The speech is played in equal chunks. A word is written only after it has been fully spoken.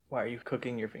Why are you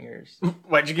cooking your fingers?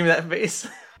 Why'd you give me that face?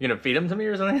 You gonna feed them to me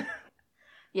or something?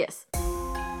 Yes.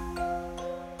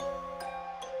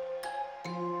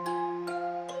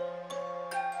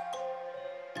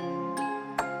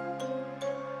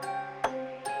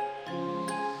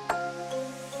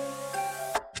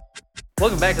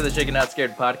 Welcome back to the Shaken Not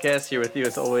Scared podcast. Here with you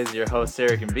as always, your hosts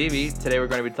Eric and Vivi. Today we're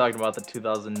going to be talking about the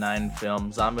 2009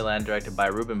 film Zombieland, directed by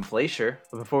Ruben Fleischer.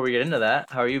 But before we get into that,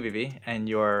 how are you, Vivi, and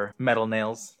your metal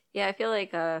nails? Yeah, I feel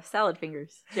like salad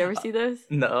fingers. Did you ever see those?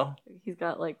 No. He's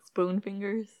got like spoon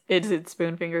fingers. It's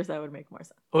spoon fingers. That would make more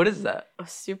sense. What is that? A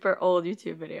super old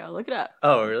YouTube video. Look it up.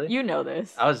 Oh, really? You know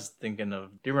this. I was thinking of,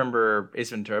 do you remember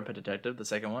Ace Ventura, Pet Detective, the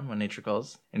second one, When Nature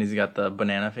Calls? And he's got the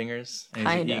banana fingers. And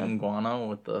he's eating guano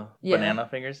with the banana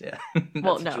fingers. Yeah. That's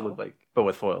Well, what no. you look like. But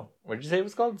with foil. What did you say it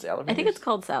was called? Salad fingers? I think it's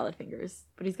called salad fingers,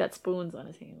 but he's got spoons on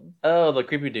his hands. Oh, the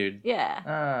creepy dude. Yeah.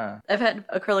 Ah. I've had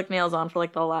acrylic nails on for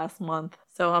like the last month,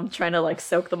 so I'm trying to like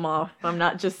soak them off. I'm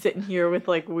not just sitting here with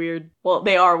like weird, well,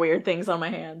 they are weird things on my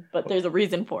hand, but there's a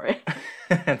reason for it.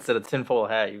 Instead of tinfoil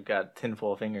hat, you've got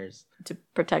tinfoil fingers. To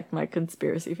protect my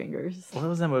conspiracy fingers. What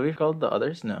was that movie called? The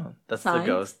Others? No, that's Signs?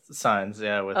 The Ghost. Signs,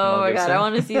 yeah. With Oh Mel my god, Gibson. I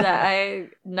want to see that. I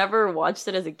never watched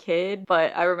it as a kid,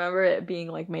 but I remember it being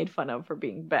like made fun of for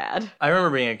being bad. I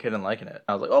remember being a kid and liking it.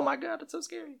 I was like, oh my god, it's so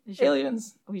scary.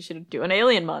 Aliens. We should do an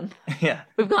alien month. Yeah.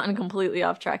 We've gotten completely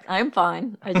off track. I'm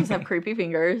fine. I just have creepy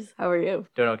fingers. How are you?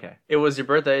 Doing okay. It was your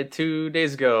birthday 2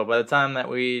 days ago. By the time that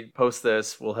we post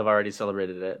this, we'll have already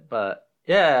celebrated it. But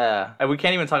yeah, and we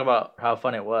can't even talk about how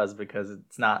fun it was because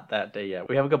it's not that day yet.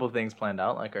 We have a couple of things planned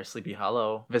out, like our Sleepy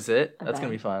Hollow visit. That's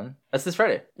going to be fun. That's this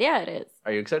Friday. Yeah, it is.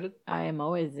 Are you excited? I am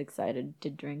always excited to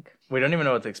drink. We don't even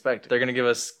know what to expect. They're going to give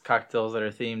us cocktails that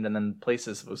are themed, and then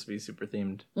places supposed to be super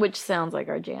themed. Which sounds like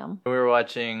our jam. We were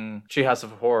watching Treehouse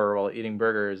of Horror while eating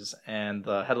burgers, and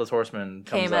the Headless Horseman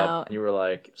comes Came up. out. And you were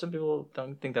like, some people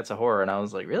don't think that's a horror. And I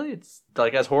was like, really? It's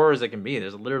like as horror as it can be.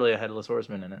 There's literally a Headless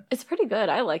Horseman in it. It's pretty good.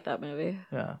 I like that movie.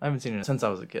 Yeah, I haven't seen it since I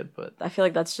was a kid, but I feel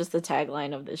like that's just the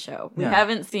tagline of the show. We Yeah.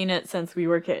 haven't seen it since we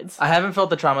were kids. I haven't felt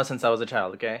the trauma since I was a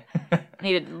child, okay? I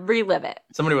need to relive it.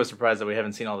 Somebody was surprised that we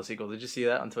haven't seen all the sequels. Did you see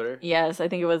that on Twitter? Yes, I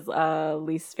think it was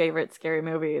least favorite scary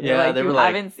movie. They're Yeah, like, they you were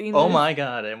like, haven't seen oh this? my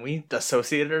god, and we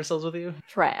associated ourselves with you?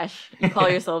 Trash. You call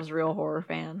yourselves real horror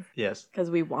fans. Yes.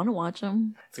 Because we want to watch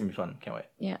them. It's gonna be fun. Can't wait.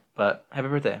 Yeah. But happy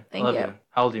birthday. Thank I love you.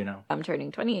 How old are you now? I'm turning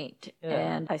 28, Yeah.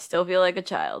 and I still feel like a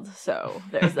child, so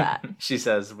there's that. She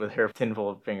says with her tinful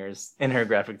of fingers in her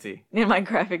graphic tee, In my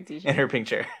graphic in t-shirt, her pink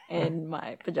chair. in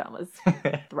my pajamas,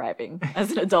 thriving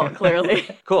as an adult, clearly.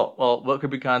 Cool. Well, what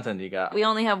creepy content do you got? We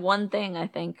only have one thing, I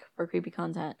think, for creepy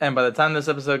content. And by the time this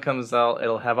episode comes out,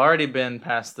 it'll have already been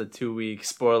past the 2-week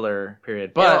spoiler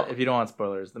period. But if you don't want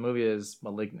spoilers, the movie is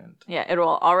Malignant. Yeah, it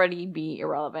will already be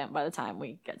irrelevant by the time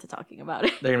we get to talking about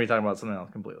it. They're gonna be talking about something else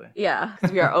completely. Yeah,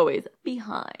 because we are always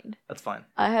behind. That's fine.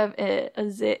 I have a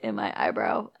zit in my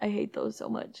eyebrow. I hate those so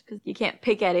much because you can't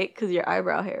pick at it because your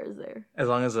eyebrow hair is there. As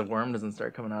long as a worm doesn't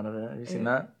start coming out of it. Have you seen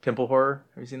Yeah. that? Pimple horror?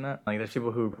 Have you seen that? Like, there's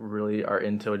people who really are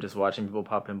into just watching people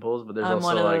pop pimples, but there's I'm also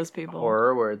one of like those people.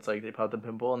 horror where it's like they pop the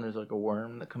pimple and there's like a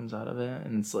worm that comes out of it,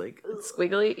 and it's like,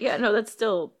 Squiggly? Yeah, no, that's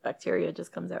still bacteria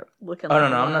just comes out looking oh like no, a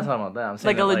no, I'm worm. not talking about that. I'm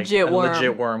saying Like a that, legit a worm.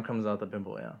 legit worm comes out the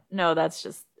pimple. Yeah. No, that's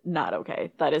just not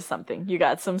okay. That is something. You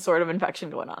got some sort of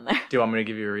infection going on there. Do you want me to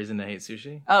give you a reason to hate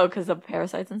sushi? Oh, because of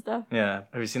parasites and stuff? Yeah.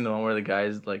 Have you seen the one where the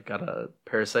guy's like got a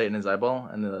parasite in his eyeball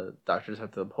and the doctors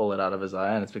have to pull it out of his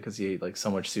eye, and it's because he ate like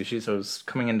so much sushi, so it was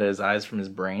coming into his eyes from his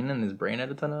brain, and his brain had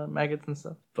a ton of maggots and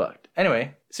stuff. Fucked.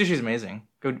 Anyway, sushi's amazing.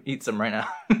 Go eat some right now.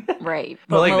 Right.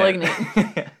 But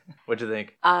Malignant. What'd you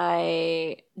think?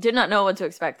 I did not know what to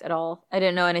expect at all. I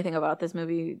didn't know anything about this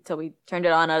movie till we turned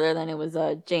it on, other than it was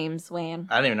James Wan.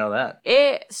 I didn't even know that.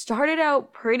 It started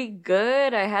out pretty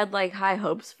good. I had like high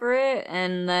hopes for it,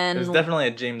 and then It was definitely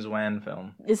a James Wan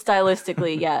film.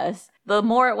 stylistically, yes. The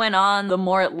more it went on, the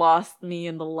more it lost me,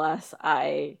 and the less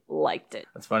I liked it.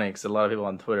 That's funny because a lot of people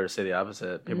on Twitter say the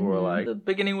opposite. People were Mhm. like, the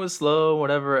beginning was slow,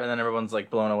 whatever, and then everyone's like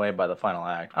blown away by the final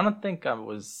act. I don't think I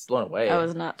was blown away. I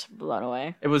was not blown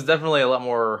away. It was definitely a lot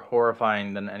more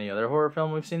horrifying than any other horror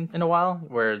film we've seen in a while,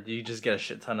 where you just get a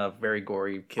shit ton of very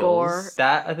gory kills. Gore.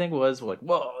 That, I think, was like,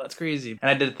 whoa, that's crazy.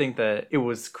 And I did think that it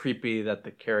was creepy that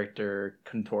the character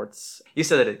contorts. You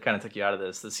said that it kind of took you out of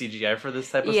this, the CGI for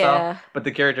this type of Yeah. style, but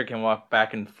the character can walk walk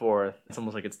back and forth. It's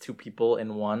almost like it's two people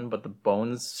in one, but the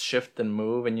bones shift and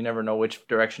move, and you never know which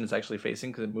direction it's actually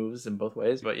facing because it moves in both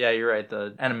ways. But yeah, you're right.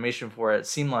 The animation for it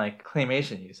seemed like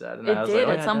claymation, you said. And It I was did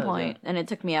like, at some point, and it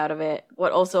took me out of it.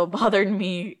 What also bothered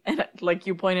me, and like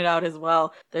you pointed out as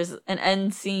well, there's an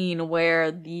end scene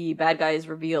where the bad guy is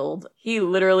revealed. He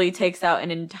literally takes out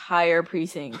an entire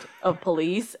precinct of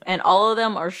police, and all of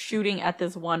them are shooting at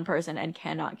this one person and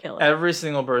cannot kill it. Every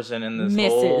single person in this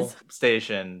Misses. whole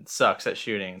station sucks at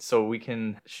shooting. So we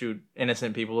can shoot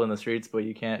innocent people in the streets, but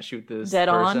you can't shoot this Dead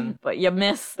person. on, but you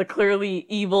miss the clearly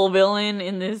evil villain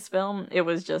in this film. It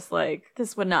was just like,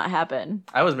 this would not happen.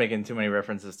 I was making too many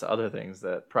references to other things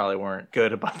that probably weren't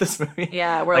good about this movie.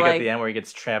 Yeah, we're like like, at the end where he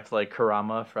gets trapped like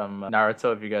Kurama from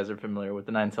Naruto, if you guys are familiar with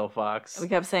the Nine-Tailed Fox. we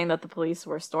kept saying that the police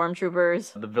were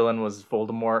stormtroopers. The villain was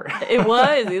Voldemort.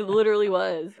 It literally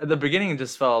was. At the beginning, it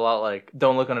just felt a lot like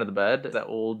Don't Look Under the Bed, that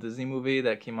old Disney movie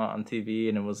that came out on TV,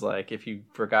 and it was like if you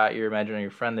forgot your imaginary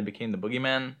friend, they became the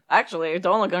boogeyman. Actually,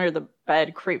 Don't Look Under the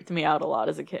Bed creeped me out a lot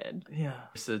as a kid. Yeah, I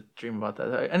used to dream about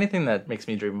that. Anything that makes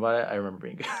me dream about it, I remember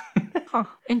being good. Huh,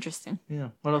 interesting. Yeah.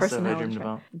 What else have I Personality dreamed trait.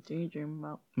 about? Do you dream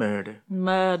about? Murder.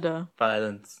 Murder.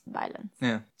 Violence. Violence.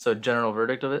 Yeah. So general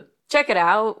verdict of it? Check it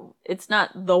out. It's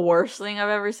not the worst thing I've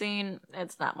ever seen.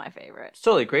 It's not my favorite. It's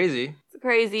totally crazy. It's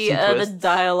crazy. Some The twists.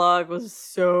 dialogue was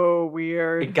so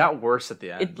weird. It got worse at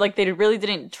the end. It like they really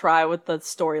didn't try with the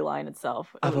storyline itself.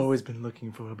 It I've was- always been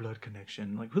looking for a blood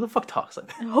connection. Like, who the fuck talks like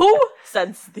that? Who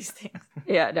says these things?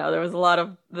 Yeah, no, there was a lot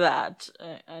of that.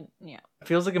 Yeah, It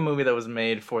feels like a movie that was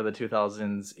made for the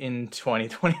 2000s in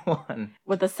 2021.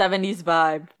 with a 70s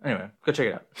vibe. Anyway, go check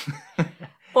it out.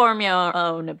 Form your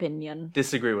own opinion.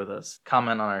 Disagree with us.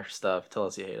 Comment on our stuff. Tell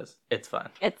us you hate us. It's fine.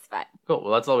 It's fine. Cool.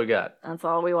 Well, that's all we got. That's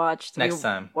all we watched. Next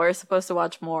time. We're supposed to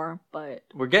watch more, but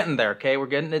We're getting there, okay? We're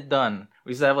getting it done.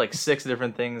 We used to have like 6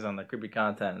 different things on the creepy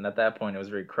content, and at that point, it was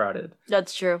very crowded.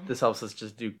 that's true. This helps us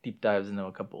just do deep dives into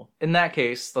a couple. In that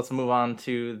case, let's move on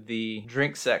to the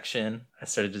drink section. I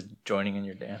started just joining in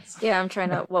your dance. Yeah, I'm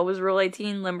trying to. What was Rule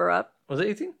 18? Limber up. Was it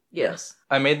 18? Yes.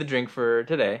 I made the drink for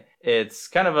today. It's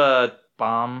kind of a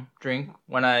bomb drink.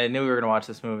 When I knew we were going to watch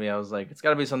this movie, I was like, it's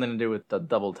got to be something to do with the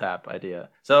double tap idea.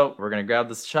 So we're going to grab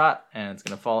this shot, and it's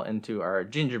going to fall into our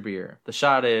ginger beer. The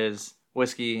shot is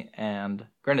whiskey and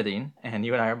grenadine, and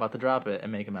you and I are about to drop it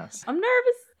and make a mess. I'm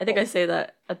nervous. I think I say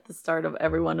that at the start of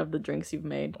every one of the drinks you've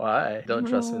made. Why? Don't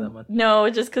trust me that much. No,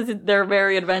 just because they're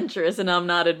very adventurous and I'm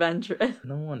not adventurous.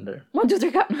 No wonder. 1, 2,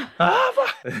 3, go. Ah,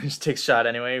 fuck. Just takes shot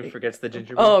anyway, forgets the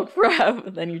ginger beer. Oh,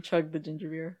 crap. Then you chug the ginger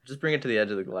beer. Just bring it to the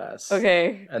edge of the glass.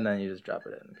 Okay. And then you just drop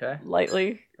it in, okay?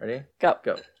 Lightly. Ready? Go.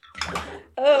 Go.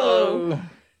 Oh.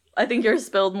 I think yours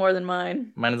spilled more than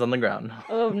mine. Mine is on the ground.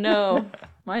 Oh, no.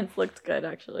 Mine looked good,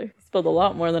 actually. Spilled a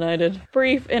lot more than I did.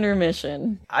 Brief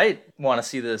intermission. I want to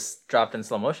see this dropped in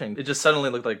slow motion. It just suddenly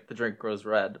looked like the drink grows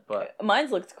red, but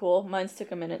Mine's looked cool. Mine's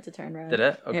took a minute to turn red. did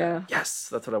it? Okay. Yeah. Yes,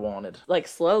 that's what I wanted. Like,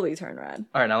 slowly turn red.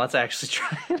 All right, now let's actually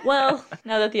try it. Well,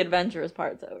 now that the adventurous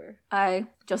part's over. I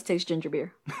just taste ginger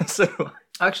beer. So,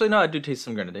 actually, no, I do taste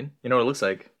some grenadine. You know what it looks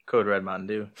like? Code Red Mountain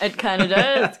Dew. It kind of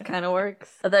does. Kind of works.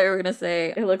 I thought you were going to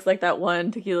say it looks like that one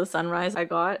tequila sunrise I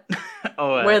got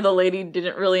Oh, where the lady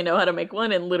didn't really know how to make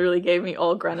one and literally gave me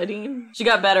all grenadine. She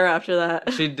got better after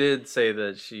that. she did say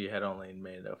that she had only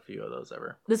made a few of those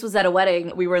ever. This was at a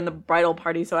wedding. We were in the bridal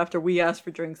party, so after we asked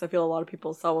for drinks, I feel a lot of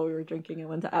people saw what we were drinking and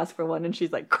went to ask for one, and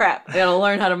she's like, crap, I gotta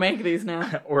learn how to make these now.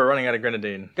 We're running out of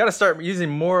grenadine. Gotta start using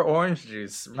more orange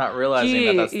juice. Not realizing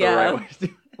that that's the yeah. right way to do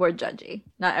it. We're judgy.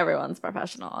 Not everyone's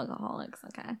professional alcoholics,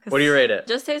 okay? What do you rate it?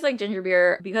 Just tastes like ginger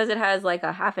beer. Because it has like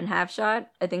a half and half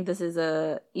shot, I think this is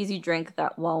a easy drink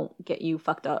that won't get you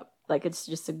fucked up. Like, it's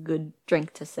just a good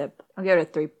drink to sip. I'll give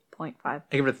it a 3.5. I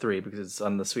give it a 3 because it's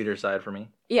on the sweeter side for me.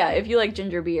 Yeah, if you like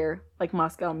ginger beer, like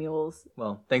Moscow Mules.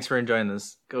 Well, thanks for enjoying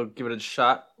this. Go give it a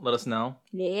shot. Let us know.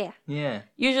 Yeah. Yeah.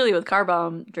 Usually with car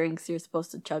bomb drinks, you're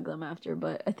supposed to chug them after,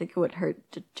 but I think it would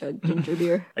hurt to chug ginger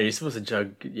beer. Are you supposed to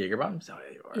chug Jaeger bombs? Oh,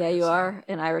 yeah, you are. Yeah, you are.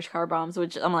 In Irish car bombs,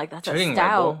 which I'm like, that's Chugging a Red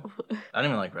stout. I don't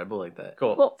even like Red Bull like that.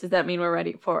 Cool. Well, does that mean we're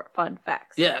ready for fun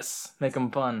facts? Yes. Make them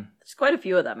fun. There's quite a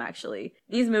few of them, actually.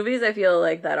 These movies, I feel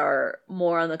like, that are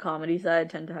more on the comedy side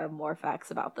tend to have more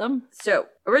facts about them. So,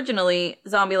 originally,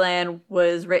 Zombieland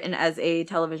was written as a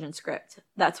television script.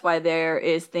 That's why there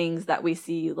is things that we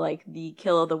see, like the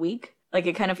kill of the week. Like,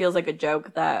 it kind of feels like a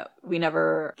joke that we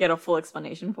never get a full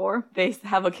explanation for. They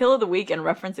have a kill of the week and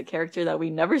reference a character that we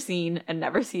never seen and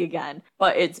never see again.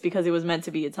 But it's because it was meant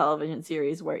to be a television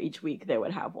series where each week they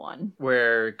would have one.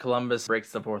 Where Columbus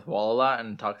breaks the fourth wall a lot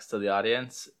and talks to the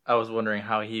audience. I was wondering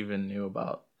how he even knew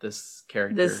about this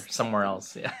character somewhere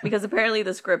else. Yeah. Because apparently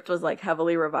the script was like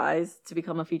heavily revised to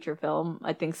become a feature film.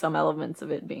 I think some elements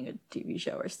of it being a TV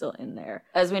show are still in there.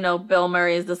 As we know, Bill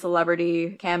Murray is the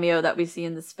celebrity cameo that we see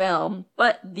in this film,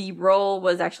 but the role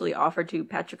was actually offered to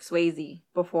Patrick Swayze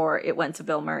before it went to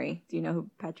Bill Murray. Do you know who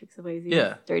Patrick Swayze is?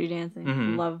 Yeah. Dirty Dancing.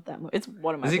 Mm-hmm. Love that movie. It's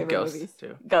one of my is favorite Ghost movies.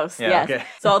 Too? Ghost, yeah, yes. Okay.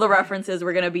 So all the references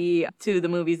were going to be to the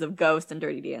movies of Ghost and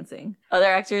Dirty Dancing. Other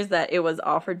actors that it was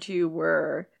offered to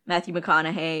were Matthew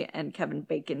McConaughey and Kevin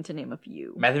Bacon, to name a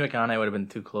few. Matthew McConaughey would have been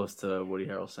too close to Woody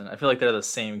Harrelson. I feel like they're the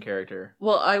same character.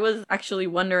 Well, I was actually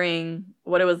wondering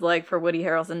what it was like for Woody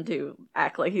Harrelson to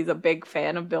act like he's a big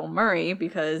fan of Bill Murray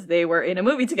because they were in a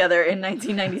movie together in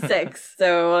 1996.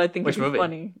 So I think Which it'd be movie?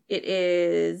 funny. It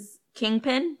is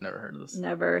Kingpin. Never heard of this.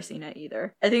 Never seen it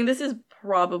either. I think this is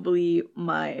probably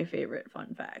my favorite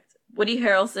fun fact. Woody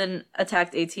Harrelson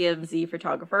attacked a TMZ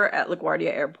photographer at LaGuardia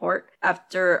Airport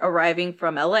after arriving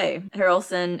from LA.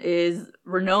 Harrelson is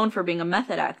renowned for being a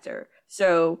method actor,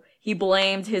 so he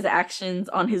blamed his actions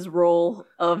on his role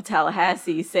of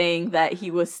Tallahassee, saying that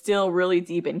he was still really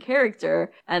deep in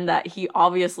character and that he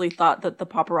obviously thought that the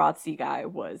paparazzi guy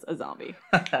was a zombie.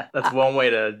 That's one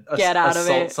way to Get out of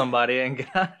assault it. somebody and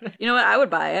get out of it. You know what? I would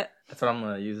buy it. That's what I'm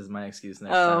going to use as my excuse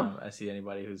next Oh. time I see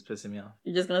anybody who's pissing me off.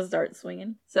 You're just gonna start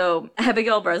swinging. So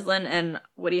Abigail Breslin and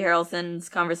Woody Harrelson's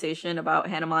conversation about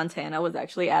Hannah Montana was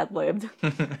actually ad-libbed.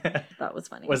 That was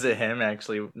funny. Was it him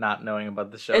actually not knowing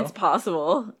about the show? It's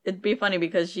possible. It'd be funny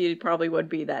because she probably would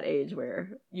be that age where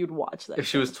you'd watch that. If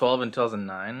she was 12 in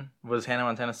 2009, was Hannah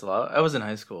Montana still out? I was in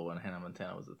high school when Hannah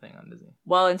Montana was a thing on Disney.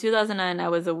 Well, in 2009, I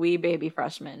was a wee baby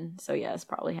freshman. So yes,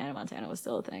 probably Hannah Montana was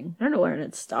still a thing. I don't know when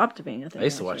it stopped being a thing. I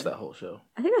used to watch actually. that whole show.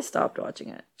 I think I stopped watching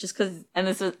it just because, and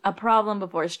this was a problem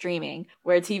before streaming,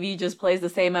 where TV just plays the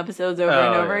same episodes over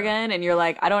and over again, and you're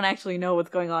like, I don't actually know what's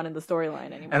going on in the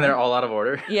storyline anymore. And they're all out of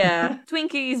order. Yeah.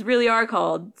 Twinkies really are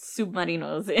called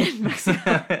submarinos in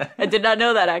Mexico. I did not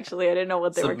know that, actually. I didn't know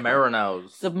what they were called.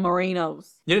 Submarinos.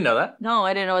 Submarinos. You didn't know that? No,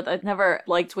 I didn't know. I never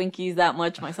liked Twinkies that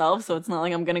much myself, so it's not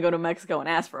like I'm gonna go to Mexico and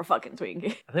ask for a fucking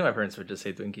Twinkie. I think my parents would just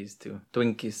say Twinkies too.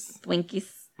 Twinkies. Twinkies.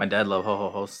 My dad loved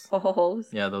ho-ho-hos. Ho-ho-hos.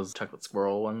 Yeah, those chocolate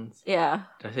squirrel ones. Yeah.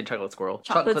 Did I say chocolate squirrel?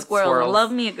 Chocolate squirrel. swirls.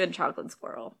 Love me a good chocolate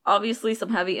squirrel. Obviously, some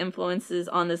heavy influences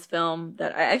on this film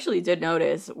that I actually did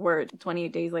notice were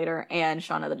 28 Days Later and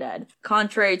Shaun of the Dead.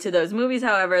 Contrary to those movies,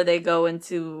 however, they go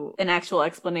into an actual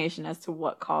explanation as to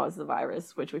what caused the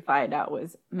virus, which we find out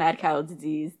was mad cow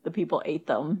disease. The people ate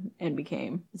them and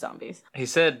became zombies. He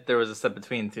said there was a step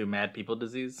between to mad people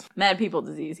disease. Mad people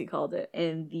disease, he called it.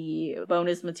 In the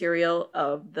bonus material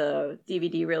of the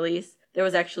DVD release, there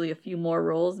was actually a few more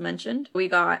rules mentioned. We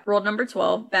got rule number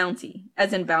 12, bounty,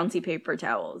 as in bounty paper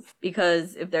towels,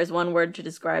 because if there's one word to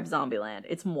describe Zombieland,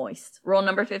 it's moist. Rule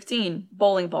number 15,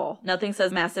 bowling ball. Nothing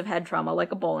says massive head trauma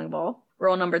like a bowling ball.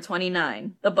 Rule number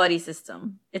 29, the buddy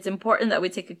system. It's important that we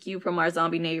take a cue from our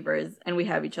zombie neighbors and we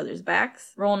have each other's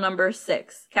backs. Rule number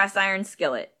 6, cast iron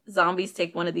skillet. Zombies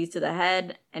take one of these to the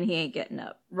head and he ain't getting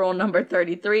up. Rule number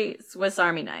 33, Swiss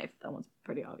Army knife. That one's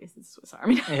pretty obvious. It's Swiss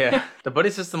Army knife. Yeah. The buddy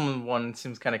system one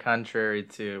seems kind of contrary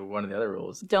to one of the other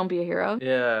rules. Don't be a hero.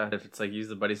 Yeah. If it's like use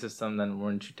the buddy system, then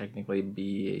wouldn't you technically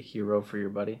be a hero for your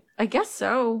buddy? I guess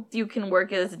so. You can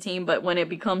work as a team, but when it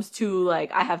becomes too,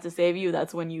 like, I have to save you,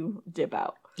 that's when you dip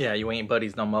out. Yeah, you ain't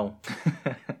buddies no more.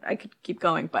 I could keep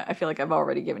going, but I feel like I've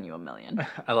already given you a million.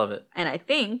 I love it. And I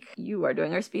think you are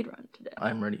doing our speed run today.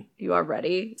 I'm ready. You are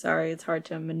ready? Sorry, it's hard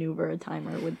to maneuver a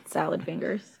timer with salad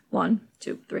fingers. 1,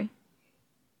 2, 3.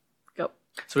 Go.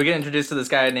 So we get introduced to this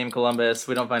guy named Columbus.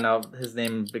 We don't find out his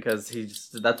name because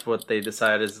that's what they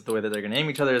decide is the way that they're going to name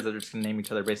each other, is they're just going to name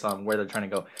each other based on where they're trying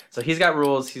to go. So he's got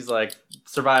rules. He's like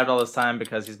survived all this time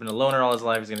because he's been a loner all his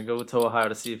life. He's going to go to Ohio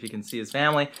to see if he can see his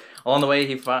family. Along the way,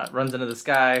 he runs into this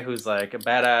guy who's like a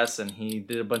badass, and he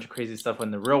did a bunch of crazy stuff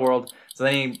in the real world. So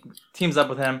then he teams up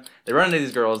with him. They run into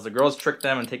these girls. The girls trick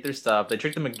them and take their stuff. They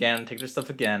trick them again, take their stuff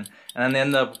again. And then they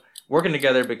end up working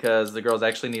together because the girls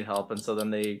actually need help. And so then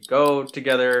they go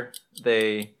together.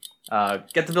 They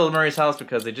get to Bill Murray's house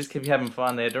because they just keep having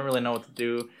fun. They don't really know what to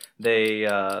do. They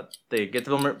get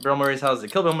to Bill Murray's house. They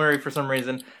kill Bill Murray for some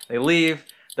reason. They leave.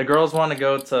 The girls want to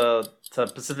go to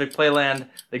Pacific Playland.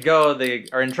 They go. They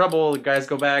are in trouble. The guys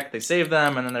go back. They save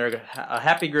them. And then they're a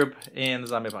happy group in the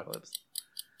zombie apocalypse.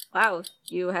 Wow,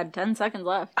 you had 10 seconds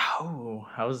left. Oh,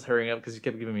 I was hurrying up because you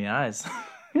kept giving me eyes.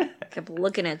 Kept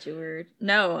looking at you weird.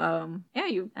 No, yeah,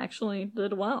 you actually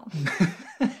did well.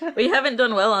 We haven't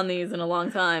done well on these in a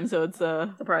long time, so it's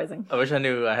surprising. I wish I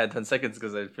knew I had 10 seconds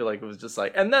because I feel like it was just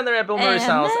like, and then they're at Bill Murray's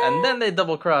And house, then- and then they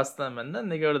double cross them, and then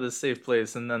they go to this safe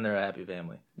place, and then they're a happy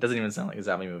family. It doesn't even sound like a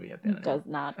zombie movie at the end. It does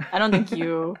not. I don't think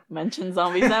you mentioned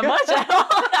zombies that much at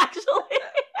all, actually.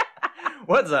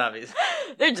 What zombies?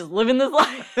 They're just living this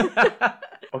life.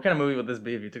 What kind of movie would this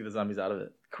be if you took the zombies out of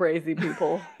it? Crazy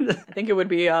people. I think it would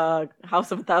be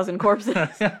House of a Thousand Corpses.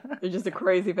 They're just a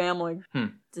crazy family.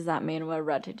 Does that mean we're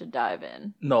ready to dive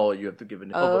in? No, you have to give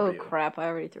an Oh, overview. crap. I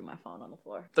already threw my phone on the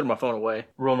floor. Threw my phone away.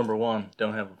 Rule number 1,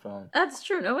 don't have a phone. That's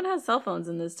true. No one has cell phones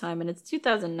in this time, and it's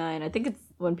 2009. I think it's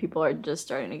when people are just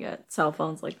starting to get cell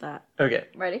phones like that. Okay.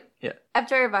 Ready? Yeah.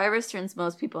 After a virus turns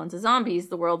most people into zombies,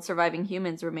 the world's surviving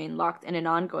humans remain locked in an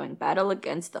ongoing battle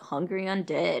against the hungry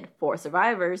undead. 4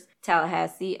 survivors,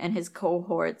 Tallahassee and his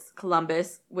cohorts,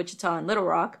 Columbus, Wichita, and Little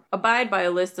Rock, abide by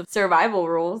a list of survival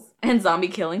rules and zombie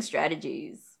killing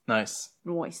strategies. Nice.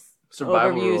 Noise.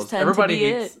 Survival Overviews rules. tend Everybody to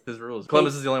be hates his rules.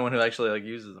 Columbus is the only one who actually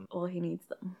uses them. Well, he needs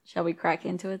them. Shall we crack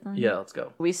into it then? Yeah, let's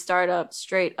go. We start up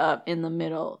straight up in the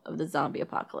middle of the zombie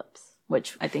apocalypse,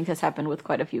 which I think has happened with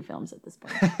quite a few films at this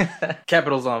point.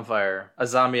 Capitol's on fire. A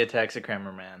zombie attacks a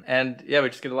cameraman. And yeah, we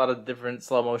just get a lot of different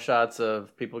slow-mo shots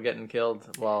of people getting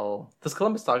killed while... Does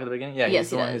Columbus talk at the beginning? Yeah, Yes, he's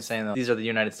the he one does. who's saying that these are the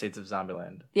United States of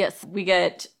Zombieland. Yes, we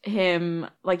get him,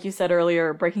 like you said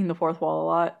earlier, breaking the fourth wall a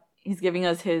lot. He's giving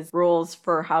us his rules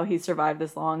for how he survived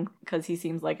this long because he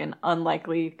seems like an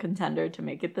unlikely contender to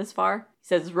make it this far. He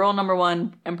says rule number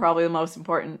 1, and probably the most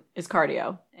important, is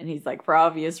cardio. And he's like, for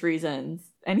obvious reasons.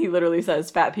 And he literally says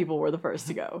fat people were the first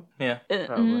to go. Yeah,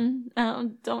 probably.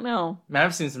 Don't know. Man,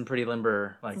 I've seen some pretty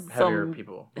limber, heavier Some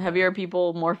people. Heavier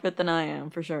people, more fit than I am,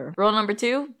 for sure. Rule number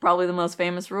 2, probably the most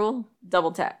famous rule,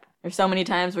 double tap. There's so many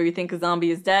times where you think a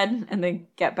zombie is dead, and they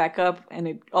get back up, and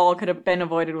it all could have been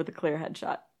avoided with a clear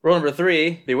headshot. Rule number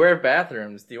 3, beware of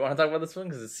bathrooms. Do you want to talk about this one?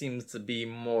 Because it seems to be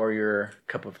more your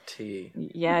cup of tea.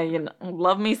 Yeah, you know,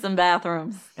 love me some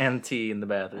bathrooms. And tea in the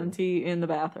bathroom. And tea in the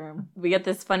bathroom. We get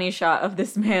this funny shot of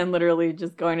this man literally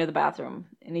just going to the bathroom.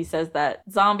 And he says that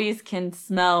zombies can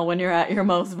smell when you're at your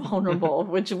most vulnerable,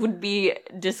 which would be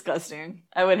disgusting.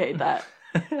 I would hate that.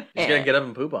 You just gotta get up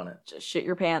and poop on it. Just shit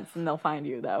your pants and they'll find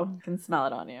you, though. You can smell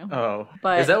it on you. Oh.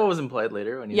 But is that what was implied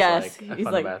later when he's yes, like, I he's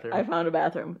found like, a bathroom? I found a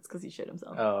bathroom. It's because he shit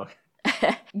himself. Oh.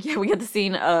 Yeah, we get the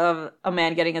scene of a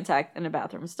man getting attacked in a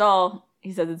bathroom stall.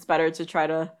 He says it's better to try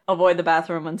to avoid the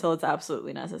bathroom until it's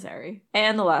absolutely necessary.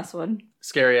 And the last one.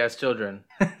 Scary ass children.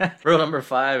 Rule number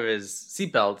 5 is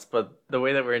seatbelts, but the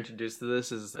way that we're introduced to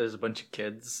this is there's a bunch of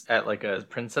kids at like a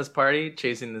princess party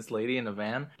chasing this lady in a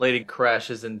van. Lady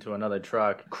crashes into another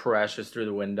truck, crashes through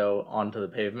the window onto the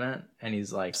pavement, and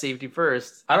he's like, safety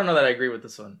first. I don't know that I agree with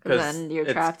this one. Then you're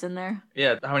trapped in there.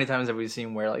 Yeah, how many times have we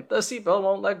seen where like the seatbelt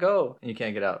won't let go and you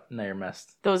can't get out? Now you're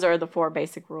messed. Those are the 4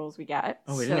 basic rules we get.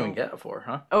 Oh, we didn't even get a 4,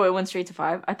 huh? Oh, it went straight to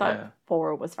 5? I thought Yeah.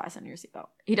 4 was fasten your seatbelt.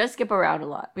 He does skip around a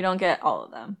lot. We don't get all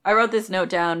of them. I wrote this note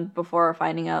down before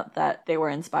finding out that they were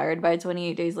inspired by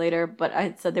 28 Days Later, but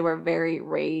I said they were very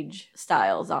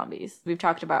Rage-style zombies. We've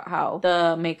talked about how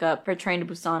the makeup for Train to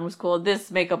Busan was cool.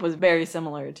 This makeup was very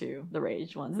similar to the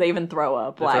Rage ones. They even throw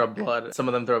up They black. throw up blood. Some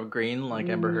of them throw up green, like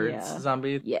Amber Heard's Yeah.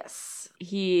 zombie. Yes.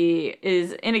 He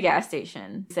is in a gas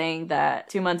station saying that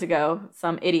 2 months ago,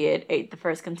 some idiot ate the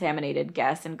first contaminated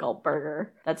gas and gulp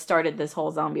burger that started this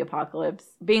whole zombie apocalypse.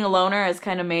 Being a loner has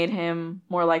kind of made him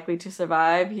more likely to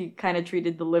survive. He kind of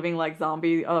treated the living like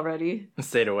zombie already.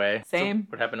 Stayed away. Same. So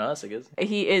what happened to us, I guess.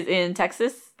 He is in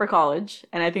Texas for college,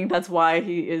 and I think that's why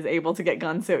he is able to get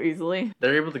guns so easily.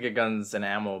 They're able to get guns and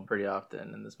ammo pretty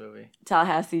often in this movie.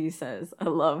 Tallahassee says, I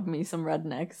love me some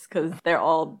rednecks, because they're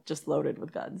all just loaded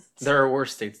with guns. There are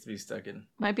worse states to be stuck in.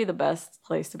 Might be the best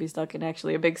place to be stuck in,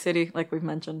 actually. A big city, like we've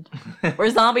mentioned. We're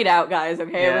zombied out, guys,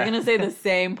 okay? Yeah. We're gonna say the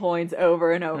same points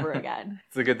over and over again.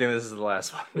 It's a good thing this is the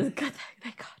last one. Good,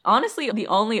 thank God. Honestly, the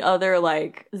only other,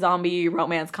 like, zombie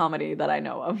romance comedy that I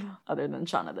know of, other than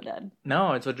Shaun of the Dead.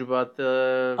 No, I told you about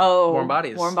the Oh, Warm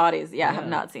Bodies. Warm Bodies. Yeah, I have Yeah.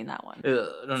 not seen that one.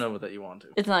 I don't know that you want to.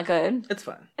 It's not good. It's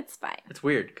fine. It's fine. It's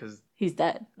weird because He's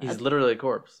dead. he's That's literally a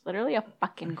corpse. literally a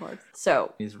fucking corpse.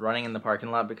 So, He's running in the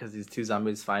parking lot because these 2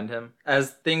 zombies find him.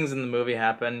 As things in the movie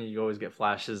happen, you always get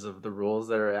flashes of the rules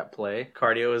that are at play.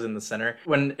 Cardio is in the center.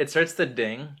 When it starts to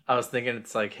ding, I was thinking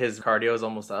it's like his cardio is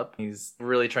almost up. He's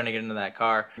really trying to get into that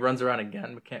car. He runs around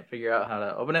again, but can't figure out how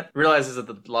to open it. Realizes that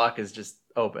the lock is just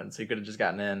open, so he could have just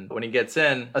gotten in. When he gets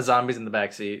in, a zombie's in the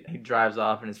backseat. He drives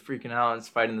off and is freaking out and is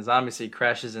fighting the zombie, so he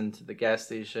crashes into the gas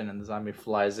station and the zombie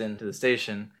flies into the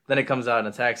station. Then it comes out and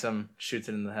attacks him, shoots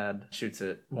it in the head, shoots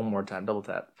it one more time, double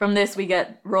tap. From this, we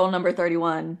get rule number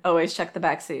 31. Always check the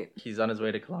backseat. He's on his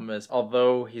way to Columbus.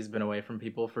 Although he's been away from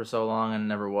people for so long and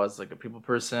never was like a people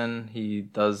person, he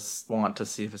does want to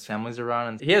see if his family's around.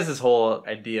 And he has this whole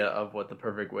idea of what the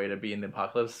perfect way to be in the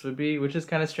apocalypse would be, which is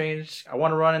kind of strange. I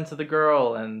want to run into the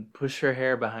girl and push her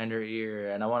hair behind her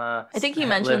ear, and I think he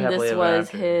mentioned this was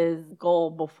his goal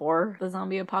before the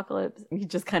zombie apocalypse. He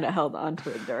just kind of held on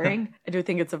to it during. I do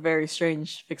think it's a very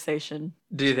strange fixation.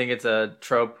 Do you think it's a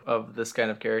trope of this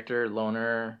kind of character,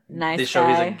 loner? Nice They show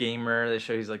guy. he's a gamer. They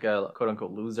show he's like a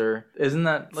quote-unquote loser. Isn't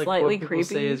that like Slightly what people creepy.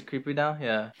 say is creepy now?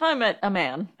 Yeah. If I met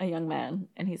a young man,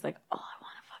 and he's like, all I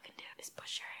want to fucking do is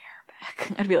push your hair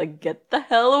back, I'd be like, get the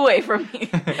hell away from me.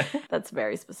 That's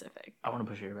very specific. I want to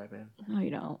push your hair back, babe. No, you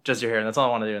don't. Just your hair. That's all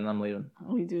I want to do, and I'm leaving.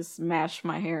 All you do is smash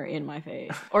my hair in my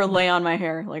face. Or lay on my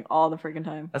hair, like, all the freaking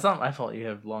time. That's not my fault. You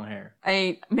have long hair.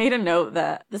 I made a note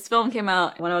that this film came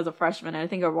out when I was a freshman, and I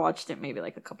think I watched it maybe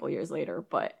like a couple years later,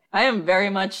 but I am very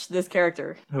much this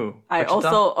character. Who? I Wichita?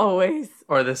 also always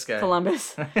Or this guy?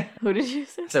 Columbus. Who did you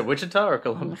say? I said Wichita or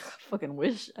Columbus? I fucking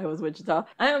wish I was Wichita.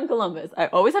 I am Columbus. I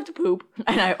always have to poop,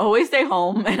 and I always stay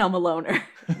home, and I'm a loner.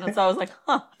 And so I was like,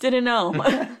 didn't know.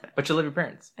 But you live with your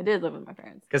parents. I did live with my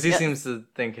parents. Because he Yes. seems to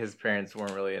think his parents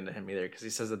weren't really into him either. Because he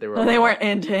says that they were. No, they weren't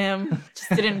into him. Just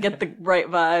didn't get the right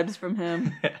vibes from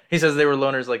him. He says they were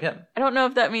loners like him. I don't know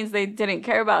if that means they didn't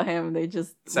care about him. They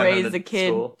just Sent him raised to the kid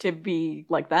school. to be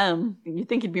like them. You'd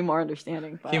think he'd be more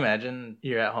understanding. But... Can you imagine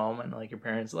you're at home and like your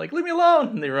parents are like, leave me alone,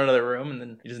 and they run to their room and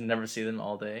then you just never see them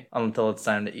all day until it's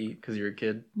time to eat because you're a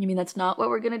kid. You mean that's not what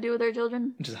we're gonna do with our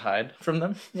children? Just hide from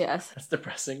them. Yes. That's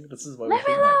depressing. This is why Leave we me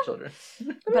shouldn't alone. have children.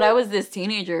 But I was this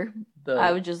teenager. The-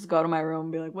 I would just go to my room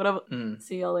and be like, whatever. Mm,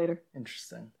 See y'all later.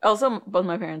 interesting. Also, both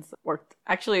my parents worked.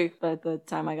 Actually, by the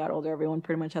time I got older, everyone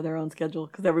pretty much had their own schedule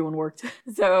because everyone worked.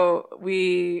 So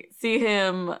we see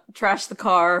him trash the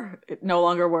car. It no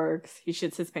longer works. He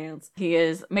shits his pants. He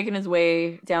is making his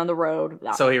way down the road.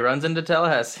 So he runs into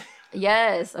Tallahassee.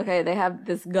 Yes. Okay. They have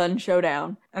this gun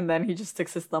showdown, and then he just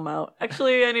sticks his thumb out.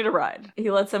 Actually, I need a ride. He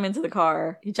lets him into the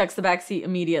car. He checks the back seat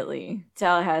immediately.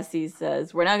 Tallahassee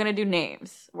says, "We're not gonna do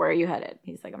names. Where are you headed?"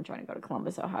 He's like, "I'm trying to go to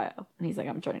Columbus, Ohio." And he's like,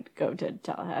 "I'm trying to go to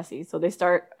Tallahassee." So they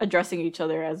start addressing each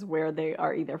other as where they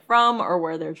are either from or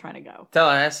where they're trying to go.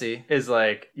 Tallahassee is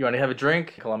like, you want to have a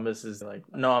drink? Columbus is like,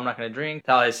 no, I'm not going to drink.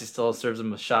 Tallahassee still serves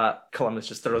him a shot. Columbus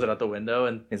just throws it out the window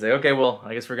and he's like, okay, well,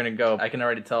 I guess we're going to go. I can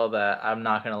already tell that I'm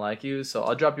not going to like you, so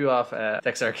I'll drop you off at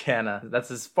Texarkana. That's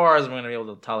as far as I'm going to be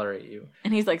able to tolerate you.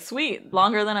 And he's like, "Sweet,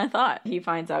 longer than I thought." He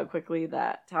finds out quickly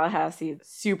that Tallahassee is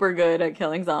super good at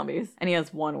killing zombies, and he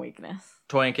has one weakness.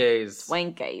 Twinkies.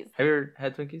 Twinkies. Have you ever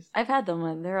had Twinkies? I've had them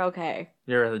and they're okay.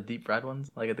 You ever had the deep fried ones,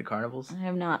 like at the carnivals? I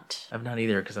have not. I've not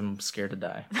either because I'm scared to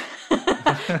die.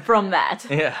 From that.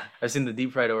 Yeah, I've seen the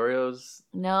deep fried Oreos.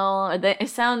 No, they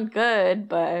sound good,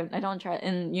 but I don't try.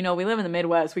 And, you know, we live in the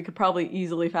Midwest. We could probably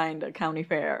easily find a county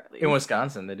fair. At least. In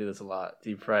Wisconsin, they do this a lot.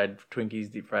 Deep fried Twinkies,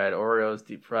 deep fried Oreos,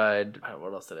 deep fried...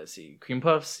 What else did I see? Cream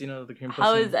Puffs, you know, the cream puffs.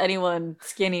 How is anyone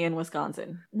skinny in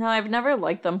Wisconsin? No, I've never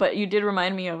liked them, but you did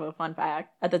remind me of a fun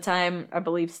fact. At the time, I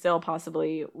believe still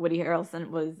possibly, Woody Harrelson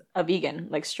was a vegan,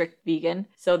 like strict vegan.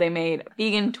 So they made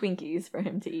vegan Twinkies for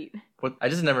him to eat. What, I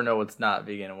just never know what's not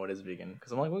vegan and what is vegan.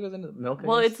 Because I'm like, what goes into milk? I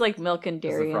Well, guess? it's like milk and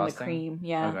Just the dairy and the frosting? cream.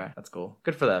 Yeah. Okay, that's cool.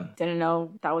 Good for them. Didn't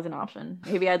know that was an option.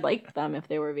 Maybe I'd like them if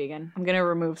they were vegan. I'm gonna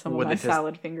remove some Would of my they taste-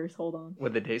 salad fingers. Hold on.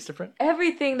 Would they taste different?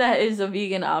 Everything that is a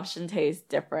vegan option tastes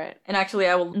different. And actually,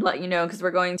 I will let you know because we're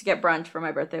going to get brunch for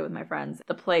my birthday with my friends.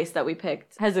 The place that we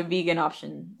picked has a vegan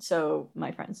option, so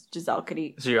my friends Giselle could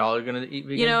eat. So you're all gonna eat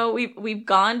vegan? You know, we've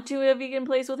gone to a vegan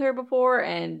place with her before,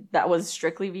 and that was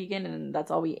strictly vegan, and that's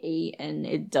all we ate, and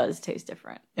it does taste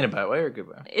different. In a bad way or a good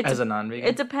way? It's As a non-vegan?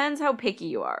 It depends how picky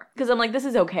you are. Because I'm like, this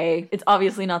is okay. It's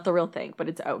obviously not the real thing, but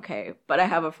it's okay. But I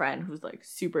have a friend who's like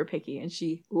super picky, and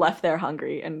she left there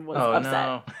hungry and was Oh, upset.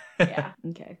 no. Yeah.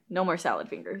 Okay. No more salad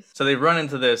fingers. So they run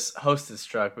into this hostess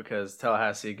truck because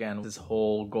Tallahassee, again, his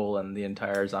whole goal in the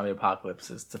entire zombie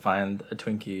apocalypse is to find a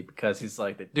Twinkie because he's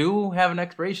like, they do have an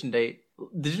expiration date.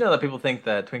 Did you know that people think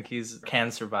that Twinkies can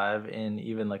survive in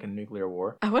even like a nuclear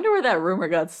war? I wonder where that rumor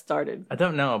got started. I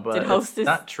don't know, but Did it's Hostess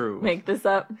not true. Make this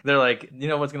up? They're like, you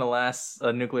know what's gonna last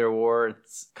a nuclear war?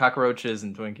 It's cockroaches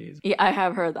and Twinkies. Yeah, I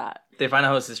have heard that. They find a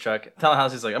hostess truck.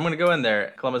 Tallahassee's like, I'm gonna go in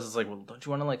there. Columbus is like, well, don't you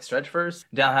want to like stretch first?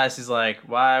 Tallahassee's like,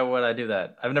 why would I do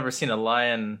that? I've never seen a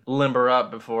lion limber up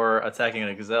before attacking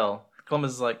a gazelle.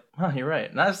 Columbus is like, huh, you're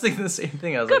right. And I was thinking the same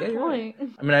thing. I was Good like, yeah, you're right.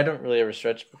 point. I mean, I don't really ever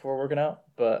stretch before working out,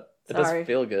 but it does Sorry.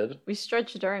 feel good. We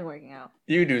stretch during working out.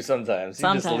 You do sometimes. You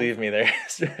just Sometimes. leave me there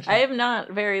stretching. I am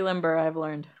not very limber, I've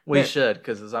learned. We But- should,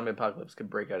 because the zombie apocalypse could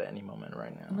break out at any moment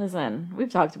right now. Listen, we've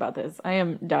talked about this. I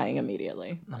am dying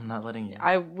immediately. I'm not letting you.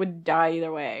 I would die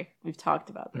either way. We've talked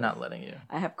about this. I'm not letting you.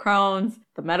 I have Crohn's.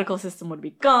 The medical system would be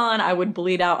gone. I would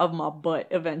bleed out of my butt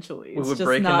eventually. We It's would just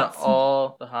break not into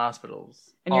all the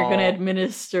hospitals. and you're going to All-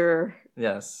 administer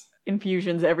Yes.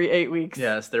 infusions every 8 weeks.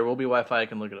 Yes, there will be Wi-Fi. I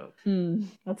can look it up.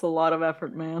 That's a lot of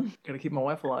effort, man. Gotta keep my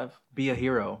wife alive. Be a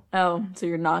hero. Oh, so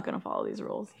you're not going to follow these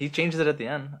rules. He changes it at the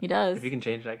end. He does. If you can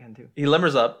change it, I can too. He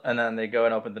limbers up, and then they go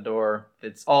and open the door.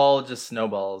 It's all just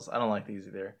snowballs. I don't like these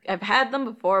either. I've had them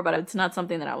before, but it's not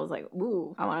something that I was like,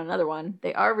 ooh, I want another one.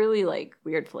 They are really like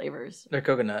weird flavors. They're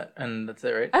coconut, and that's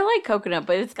it, right? I like coconut,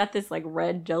 but it's got this like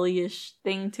red jelly-ish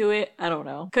thing to it. I don't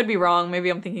know. Could be wrong. Maybe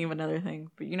I'm thinking of another thing.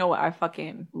 But you know what I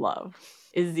fucking love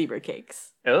is zebra cakes.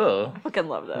 Oh, I fucking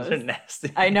love those those. are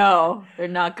nasty. I know. They're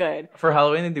not good. For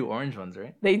Halloween, they do orange ones,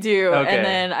 right? They do. Okay. And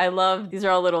then I love, these are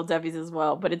all little Debbie's as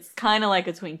well, but it's kind of like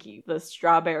a Twinkie. The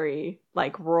strawberry,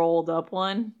 like rolled up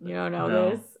one. You don't know No.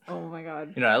 this? Oh my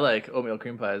God. You know, I like oatmeal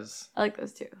cream pies. I like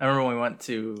those too. I remember when we went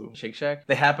to Shake Shack.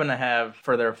 They happened to have,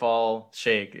 for their fall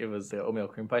shake, it was the oatmeal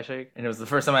cream pie shake. And it was the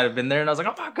first time I'd been there, and I was like,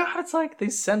 oh my God, it's like they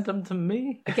sent them to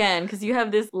me. Again, because you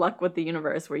have this luck with the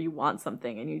universe where you want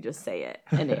something and you just say it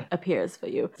and it appears for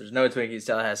you. There's no Twinkies.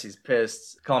 Tallahassee's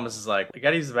pissed. Columbus is like, I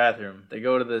gotta use the bathroom. They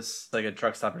go to this, like a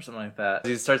truck stop or something like that.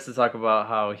 He starts to talk about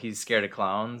how he's scared of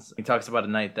clowns. He talks about a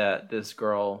night that this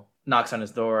girl knocks on his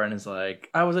door and is like,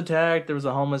 I was attacked. There was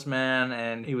a homeless man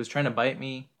and he was trying to bite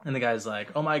me. And the guy's like,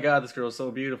 oh my God, this girl's so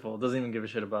beautiful. Doesn't even give a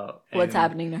shit about What's anything.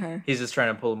 happening to her? He's just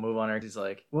trying to pull a move on her. He's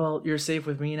like, well, you're safe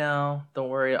with me now. Don't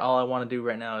worry. All I want to do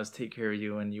right now is take care of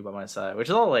you and you by my side. Which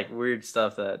is all like weird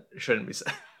stuff that shouldn't be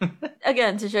said.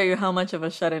 Again, to show you how much of a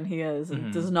shut-in he is and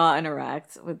Mhm. does not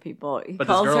interact with people. He But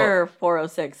this calls girl- her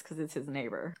 406 because it's his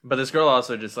neighbor. But this girl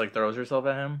also just like throws herself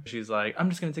at him. She's like, I'm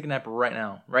just going to take a nap right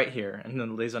now, right here. And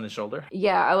then lays on his shoulder.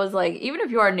 Yeah, I was like, even if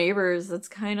you are neighbors, that's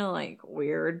kind of like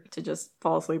weird to just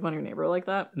fall asleep on your neighbor like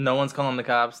that. No one's calling the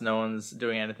cops. No one's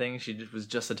doing anything. She was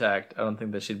just attacked. I don't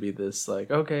think that she'd be this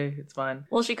like, okay, it's fine.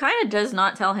 Well, she kind of does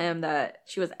not tell him that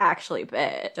she was actually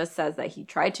bit. Just says that he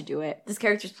tried to do it. This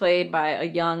character's played by a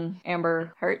young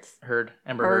Amber Hertz.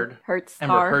 Amber Heard. Hertz.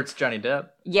 Amber Star. Heard's Johnny Depp.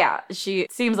 Yeah, she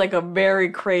seems like a very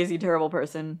crazy, terrible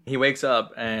person. He wakes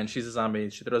up and she's a zombie.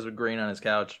 She throws a green on his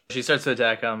couch. She starts to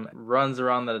attack him, runs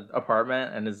around the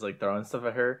apartment and is like throwing stuff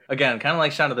at her. Again, kind of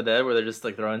like Shaun of the Dead where they're just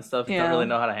like throwing stuff. You Yeah. don't really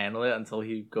know how to handle it until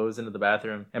he goes into the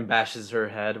bathroom and bashes her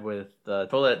head with the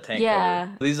toilet tank Yeah.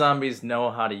 cover. These zombies know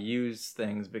how to use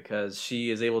things because she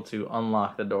is able to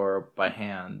unlock the door by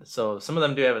hand. So some of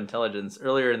them do have intelligence.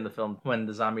 Earlier in the film, when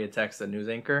the zombie attacks the news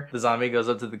anchor, the zombie goes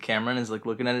up to the camera and is like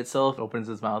looking at itself, opens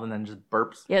its mouth and then just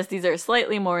burps. Yes, these are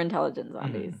slightly more intelligent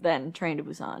zombies Mm-hmm. than Train to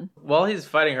Busan. While he's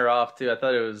fighting her off too, I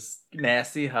thought it was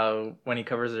nasty how when he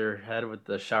covers her head with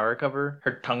the shower cover,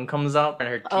 her tongue comes out and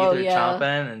her teeth Oh, are yeah.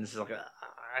 chomping and it's like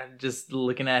just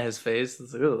looking at his face.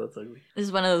 It's like, oh, that's ugly. This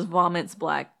is one of those vomits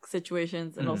black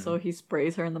situations, and Mhm. also he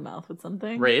sprays her in the mouth with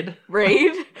something. Raid.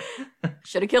 Raid.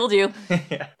 Should have killed you.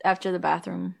 Yeah. After the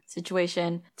bathroom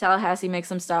situation, Tallahassee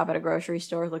makes him stop at a grocery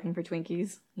store looking for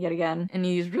Twinkies yet again. And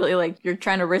he's really like, you're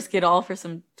trying to risk it all for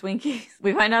some Twinkies.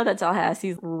 We find out that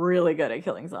Tallahassee's really good at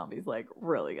killing zombies, like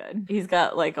really good. He's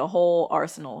got like a whole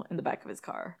arsenal in the back of his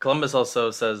car. Columbus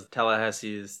also says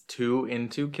Tallahassee is too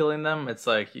into killing them. It's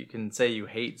like you can say you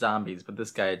hate zombies, but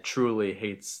this guy truly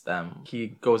hates them. He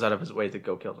goes out of his way to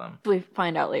go kill them. We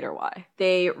find out later why.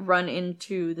 They run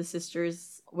into the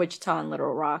sisters Wichita and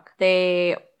Little Rock.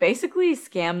 They basically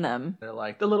scam them. They're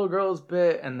like, the little girl's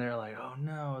bit, and they're like, oh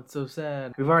no, it's so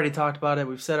sad. We've already talked about it.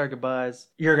 We've said our goodbyes.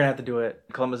 You're gonna have to do it.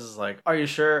 Columbus is like, are you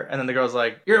sure? And then the girl's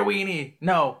like, you're a weenie.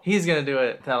 No, he's gonna do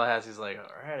it. Tallahassee's like,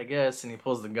 all right, I guess. And he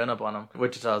pulls the gun up on him.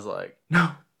 Wichita's like,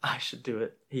 no, I should do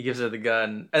it. He gives her the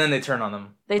gun, and then they turn on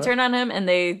them. They What? turn on him and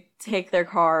they take their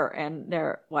car and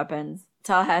their weapons.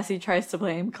 Tallahassee tries to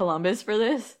blame Columbus for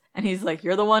this. And he's like,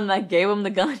 you're the one that gave him the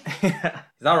gun. He's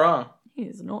not wrong. He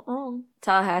is not wrong.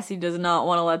 Tallahassee does not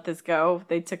want to let this go.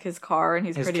 They took his car and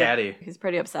he's His pretty caddy. he's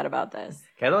pretty upset about this.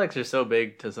 Cadillacs are so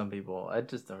big to some people. I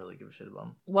just don't really give a shit about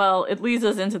them. Well, it leads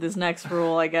us into this next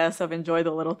rule, I guess, of enjoy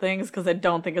the little things, because I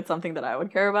don't think it's something that I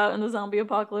would care about in the zombie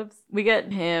apocalypse. We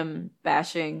get him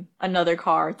bashing another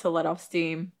car to let off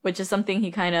steam, which is something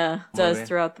he kind of does Movie.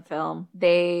 throughout the film.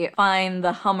 They find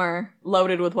the Hummer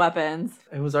loaded with weapons.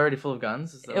 It was already full of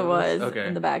guns? Is that It what was Okay.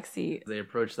 in the back seat. They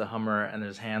approach the Hummer and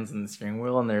there's hands on the steering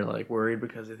wheel and they're like worried worried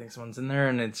because they think someone's in there,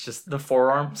 and it's just the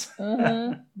forearms.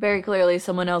 Very clearly,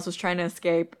 someone else was trying to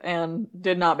escape and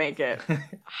did not make it.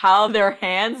 How their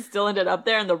hands still ended up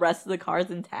there and the rest of the car's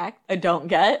intact, I don't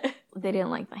get. They didn't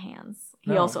like the hands.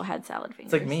 He No. also had salad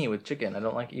fingers. It's like me with chicken. I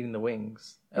don't like eating the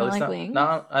wings. You don't like wings?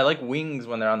 No, I like wings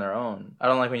when they're on their own. I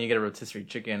don't like when you get a rotisserie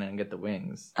chicken and get the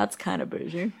wings. That's kind of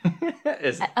bougie.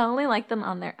 Is I only like them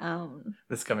on their own.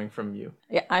 this coming from you?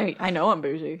 Yeah, I know I'm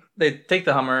bougie. They take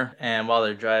the Hummer, and while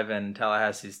they're driving,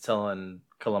 Tallahassee's telling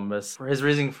Columbus his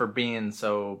reason for being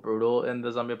so brutal in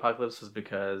the zombie apocalypse was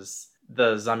because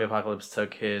the zombie apocalypse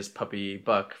took his puppy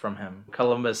Buck from him.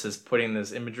 Columbus is putting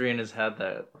this imagery in his head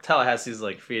that Tallahassee's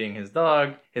like feeding his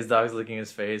dog's licking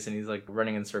his face, and he's like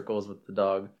running in circles with the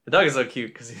dog. The dog is so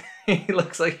cute because he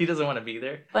looks like he doesn't want to be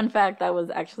there. Fun fact, that was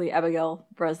actually Abigail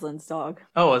Breslin's dog.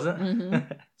 Oh, was it?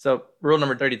 Mhm. So rule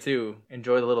number 32,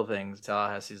 enjoy the little things.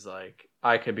 Tallahassee's like,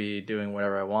 I could be doing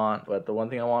whatever I want, but the one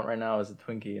thing I want right now is a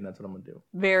Twinkie, and that's what I'm gonna do.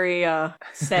 Very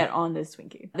set on this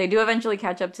Twinkie. They do eventually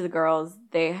catch up to the girls.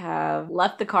 They have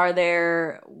left the car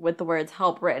there with the words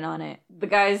help written on it. The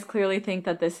guys clearly think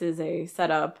that this is a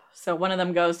setup, so one of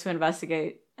them goes to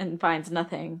investigate and finds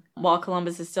nothing. While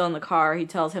Columbus is still in the car, he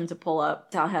tells him to pull up.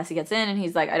 Tallahassee gets in and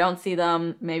he's like, I don't see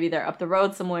them. Maybe they're up the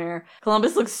road somewhere.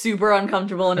 Columbus looks super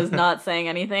uncomfortable and is not saying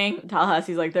anything.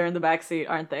 Tallahassee's like, they're in the back seat,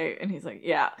 aren't they? And he's like,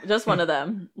 yeah, just one of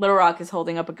them. Little Rock is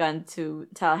holding up a gun to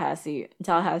Tallahassee.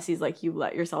 Tallahassee's like, you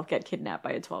let yourself get kidnapped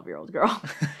by a 12-year-old girl.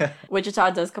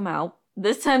 Wichita does come out.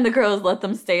 This time the girls let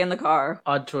them stay in the car.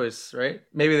 Odd choice, right?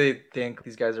 Maybe they think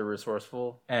these guys are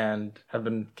resourceful and have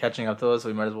been catching up to us, so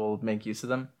we might as well make use of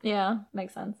them. Yeah,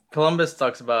 makes sense. Columbus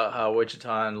talks about how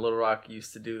Wichita and Little Rock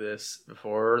used to do this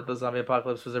before the zombie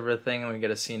apocalypse was ever a thing, and we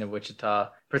get a scene of Wichita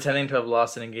pretending to have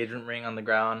lost an engagement ring on the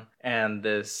ground, and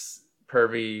this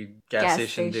pervy gas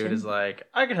station dude is like,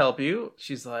 I can help you.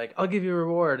 She's like, I'll give you a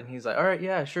reward. And he's like, all right,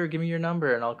 yeah, sure, give me your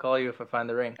number and I'll call you if I find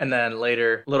the ring. And then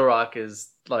later, Little Rock is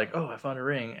like, oh, I found a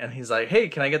ring. And he's like, hey,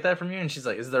 can I get that from you? And she's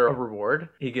like, is there a reward?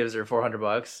 He gives her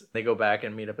 $400. They go back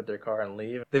and meet up at their car and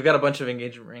leave. They've got a bunch of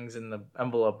engagement rings in the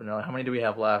envelope, and they're like, how many do we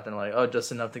have left? And they're like, oh,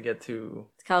 just enough to get to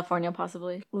California,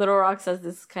 possibly. Little Rock says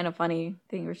this kind of funny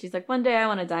thing where she's like, one day I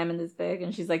want a diamond this big.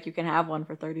 And she's like, you can have one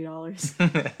for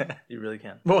 $30. You really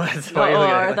can. What? Or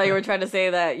I thought you were trying to say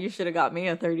that you should have got me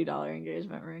a $30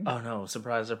 engagement ring. Oh no,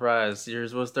 surprise, surprise.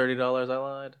 Yours was $30, I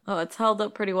lied. Oh, it's held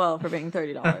up pretty well for being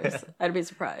 $30. I'd be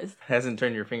surprised. Hasn't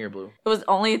turned your finger blue. It was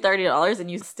only $30 and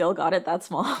you still got it that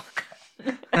small.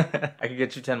 I could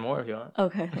get you 10 more if you want.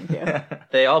 Okay, thank you.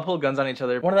 They all pulled guns on each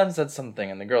other. One of them said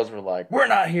something, and the girls were like, we're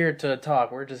not here to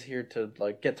talk. We're just here to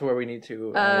like get to where we need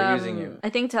to, and we're using you. I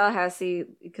think Tallahassee,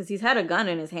 because he's had a gun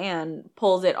in his hand,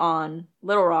 pulls it on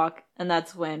Little Rock, and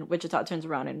that's when Wichita turns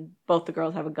around and both the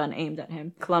girls have a gun aimed at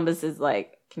him. Columbus is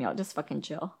like, can y'all just fucking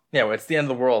chill? Yeah, well, it's the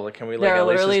end of the world. Like, can we like there are at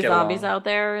least literally just get zombies along? out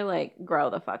there. Like, grow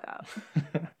the fuck up.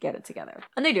 Get it together.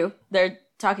 And they do. They're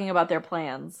talking about their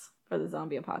plans for the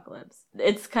zombie apocalypse.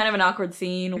 It's kind of an awkward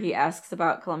scene. He asks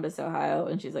about Columbus, Ohio,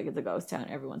 and she's like, it's a ghost town.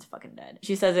 Everyone's fucking dead.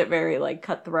 She says it very, like,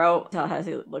 cutthroat.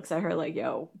 Tallahassee looks at her like,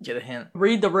 yo, Get a hint.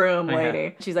 read the room, Yeah.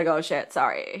 lady. She's like, oh shit,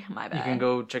 sorry, my bad. You can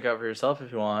go check out for yourself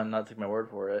if you want, not take my word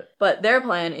for it. But their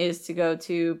plan is to go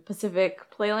to Pacific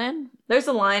Playland. There's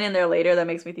a line in there later that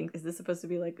makes me think, is this supposed to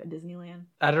be like a Disneyland?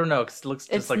 I don't know, 'cause it looks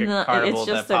just It's like a not- carnival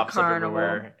it's just that a pops up carnival.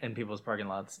 everywhere in people's parking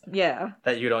lots Yeah,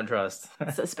 that you don't trust.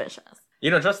 suspicious. You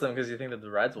don't trust them because you think that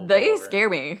the rides will They fall over. scare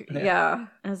me. Yeah. Yeah.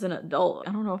 As an adult,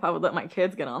 I don't know if I would let my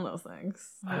kids get on those things.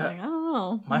 I'm like, I don't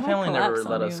know. My I might family never collapse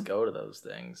let on us you. go to those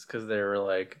things because they were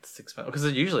like, it's expensive. Because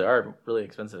they usually are really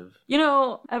expensive. You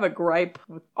know, I have a gripe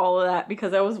with all of that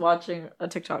because I was watching a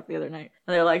TikTok the other night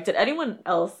and they're like, did anyone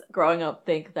else growing up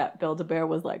think that Build-A-Bear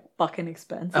was like fucking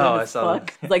expensive? Oh, I as saw fuck?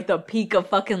 that. It's like the peak of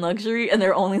fucking luxury and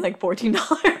they're only like $14.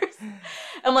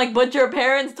 I'm like, but your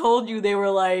parents told you they were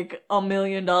like $1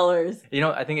 million. You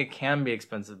know, I think it can be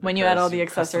expensive When you add because all the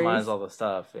accessories. customize all the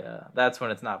stuff. Yeah, that's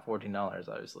when it's not $14,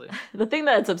 obviously. The thing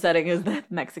that's upsetting is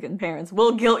that Mexican parents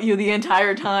will guilt you the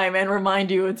entire time and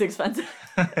remind you it's expensive.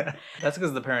 That's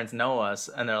because the parents know us,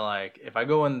 and they're like, if I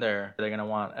go in there, they're gonna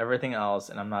want everything else,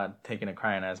 and I'm not taking a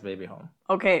crying ass baby home.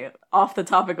 Okay, off the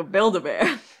topic of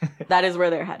Build-A-Bear, that is where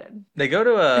they're headed. They go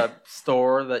to a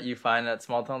store that you find at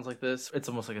small towns like this. It's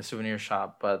almost like a souvenir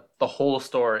shop, but the whole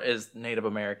store is Native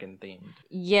American themed.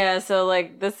 Yeah, so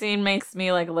like this scene makes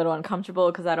me like a little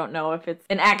uncomfortable because I don't know if it's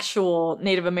an actual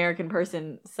Native American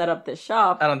person set up this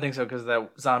shop. I don't think so, because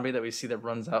that zombie that we see that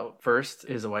runs out first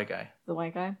is a white guy. The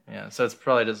white guy, Yeah, so it's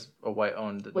probably just a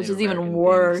white-owned which Native is even American themed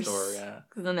worse store, yeah.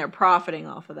 because then they're profiting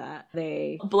off of that.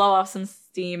 They blow off some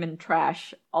steam and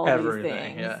trash all these Everything,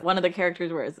 things. yeah. One of the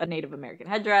characters wears a Native American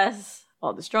headdress.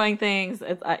 while destroying things.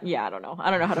 Yeah, I don't know.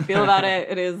 I don't know how to feel about it.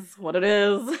 It is what it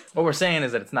is. What we're saying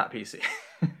is that it's not PC.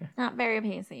 Not very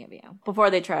PC of you.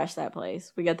 Before they trash that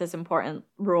place, we get this important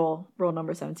rule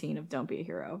number 17 of don't be a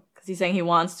hero. Because he's saying he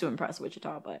wants to impress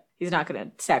Wichita, but he's not going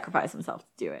to sacrifice himself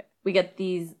to do it. We get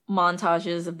these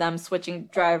montages of them switching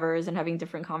drivers and having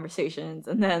different conversations.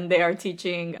 And then they are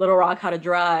teaching Little Rock how to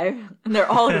drive. And they're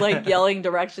all like yelling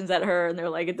directions at her. And they're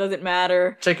like, it doesn't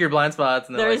matter. Check your blind spots.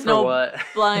 And There's like, no what?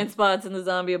 blind spots in the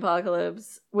zombie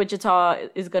apocalypse. Wichita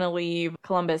is going to leave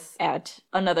Columbus at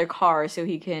another car so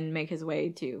he can make his way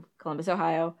to Columbus,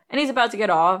 Ohio. And he's about to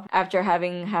get off after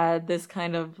having had this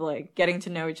kind of like getting to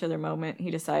know each other moment.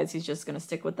 He decides he's just going to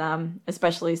stick with them,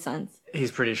 especially since he's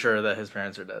pretty sure that his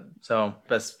parents are dead. So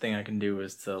best thing I can do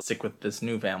is to stick with this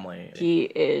new family. He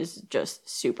is just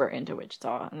super into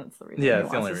Wichita, and that's the reason he that's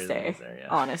wants the only to reason stay, he's there, yeah.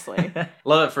 honestly.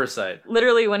 Love at first sight.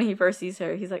 Literally, when he first sees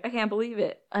her, he's like, I can't believe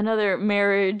it. Another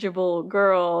marriageable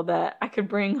girl that I could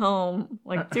bring home.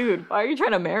 Like, dude, why are you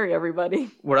trying to marry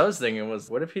everybody? What I was thinking was,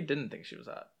 what if he didn't think she was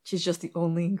hot? She's just the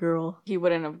only girl. He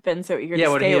wouldn't have been so eager Yeah,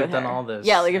 to would stay he with have her. done all this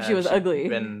Yeah, like if she had was she ugly.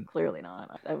 been- Clearly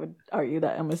not. I would argue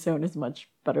that Emma Stone is much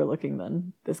better looking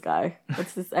than this guy.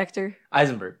 What's this actor?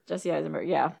 Eisenberg. Jesse Eisenberg.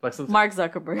 Yeah. Lex Luthor. Mark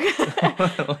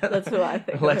Zuckerberg. That's who I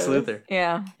think. Lex of. Luthor.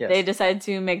 Yeah. Yes. They decide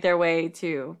to make their way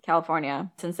to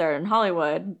California. Since they're in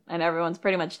Hollywood and everyone's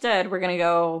pretty much dead, we're going to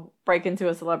go break into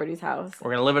a celebrity's house.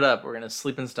 We're gonna live it up. We're gonna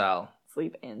sleep in style.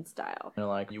 Sleep in style. They're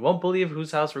like, you won't believe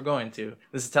whose house we're going to.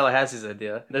 This is Tallahassee's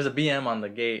idea. There's a BM on the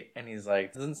gate, and he's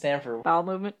like, doesn't stand for Bowel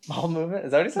movement. ball movement.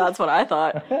 Is that what he said? That's what I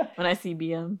thought when I see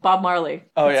BM. Bob Marley.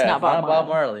 Oh It's yeah, not Bob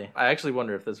Marley. I actually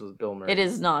wonder if this was Bill Murray. It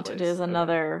is not. It place. is Okay.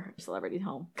 another celebrity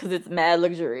home. Because it's mad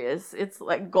luxurious. It's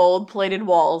like gold-plated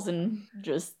walls and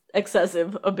just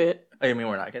excessive a bit. Oh, you mean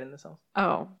we're not getting this house?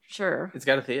 Oh, sure. It's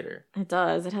got a theater. It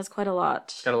does. It has quite a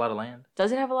lot. It's got a lot of land.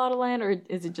 Does it have a lot of land, or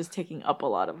is it just taking up a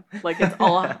lot of, like, it's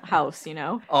all house, you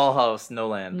know? All house, no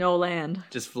land. No land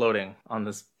Just floating on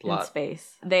this in plot.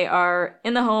 space. They are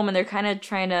in the home, and they're kind of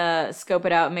trying to scope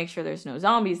it out and make sure there's no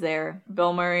zombies there.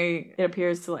 Bill Murray, it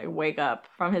appears to, like, wake up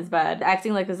from his bed,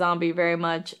 acting like a zombie very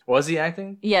much. Was he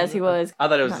acting? Yes, he was. I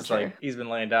thought it was Not just sure. like, he's been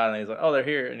laying down, and he's like, oh, they're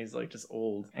here. And he's like, just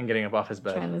old and getting up off his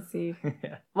bed. Trying to see.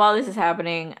 Yeah. While this is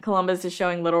happening, Columbus is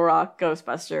showing Little Rock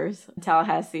Ghostbusters.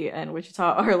 Tallahassee and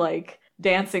Wichita are like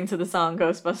dancing to the song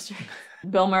Ghostbusters.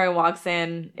 Bill Murray walks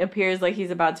in, appears like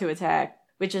he's about to attack.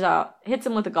 Wichita hits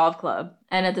him with a golf club.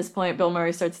 And at this point, Bill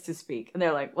Murray starts to speak. And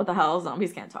they're like, what the hell?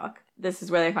 Zombies can't talk. This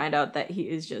is where they find out that he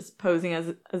is just posing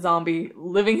as a zombie,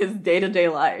 living his day-to-day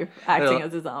life, acting Yeah.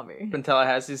 as a zombie. When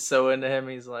Tallahassee's so into him,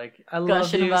 he's like, I love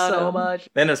Gushing you about so him. much.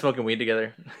 They end up smoking weed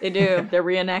together. They do. They're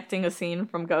reenacting a scene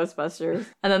from Ghostbusters.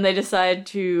 And then they decide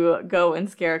to go and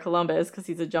scare Columbus because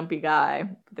he's a jumpy guy.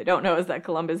 What they don't know is that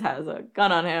Columbus has a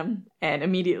gun on him and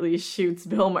immediately shoots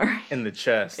Bill Murray In the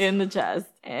chest. in the chest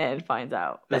and finds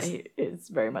out that This- he is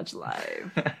very much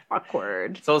alive.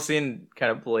 Awkward. This whole scene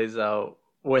kind of plays out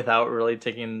without really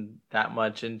taking that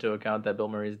much into account that Bill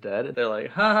Murray's dead. They're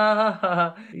like, ha ha ha ha,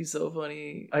 ha. He's so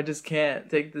funny. I just can't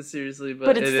take this seriously,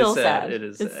 But it's it still is sad. sad. It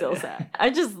is It's sad. still sad.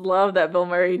 I just love that Bill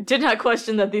Murray did not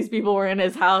question that these people were in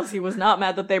his house. He was not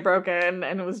mad that they broke in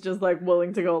and was just like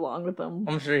willing to go along with them.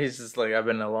 I'm sure he's just like, I've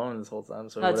been alone this whole time,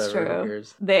 so That's whatever, who true.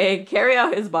 cares? They carry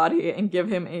out his body and give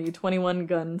him a 21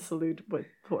 gun salute with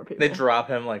poor people. They drop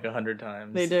him like 100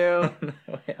 times. They do.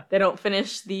 Yeah. They don't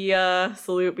finish the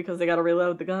salute because they gotta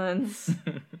reload the guns.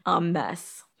 A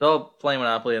mess. They're all playing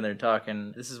Monopoly and they're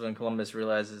talking. This is when Columbus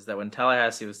realizes that when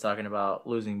Tallahassee was talking about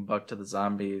losing Buck to the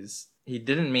zombies, he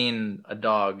didn't mean a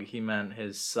dog, he meant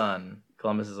his son.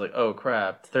 Columbus is like, oh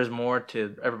crap, there's more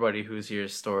to everybody who's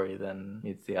here's story than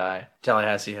meets the eye.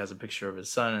 Tallahassee has a picture of his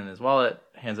son in his wallet,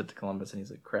 hands it to Columbus, and he's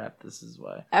like, crap, this is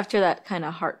why. After that kind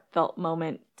of heartfelt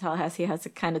moment, Tallahassee has to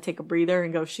kind of take a breather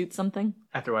and go shoot something.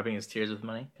 After wiping his tears with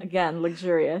money. Again,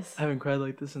 luxurious. I haven't cried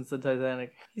like this since the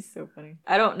Titanic. He's so funny.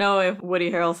 I don't know if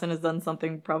Woody Harrelson has done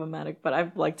something problematic, but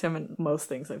I've liked him in most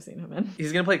things I've seen him in.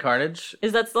 He's gonna play Carnage.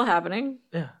 Is that still happening?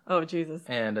 Yeah. Oh, Jesus.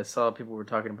 And I saw people were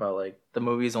talking about like the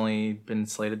movie's only been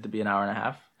slated to be an hour and a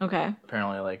half. Okay.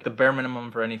 Apparently, like the bare minimum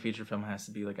for any feature film has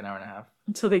to be like an hour and a half.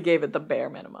 So they gave it the bare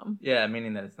minimum. Yeah,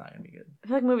 meaning that it's not gonna be good. I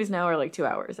feel like movies now are like 2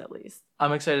 hours at least.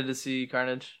 I'm excited to see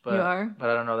Carnage, but You are? but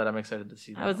I don't know that I'm excited to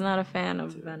see. I was that. not a fan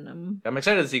of Venom. I'm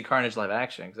excited to see Carnage live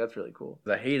action because that's really cool.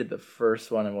 'Cause I hated the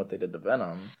first one and what they did to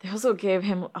Venom. They also gave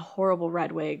him a horrible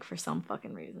red wig for some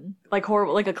fucking reason. Like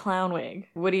horrible, like a clown wig.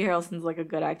 Woody Harrelson's like a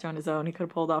good actor on his own. He could have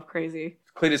pulled off crazy.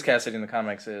 Cletus Cassidy in the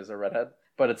comics is a redhead,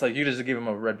 But it's like you just give him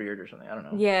a red beard or something. I don't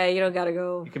know. Yeah, you don't gotta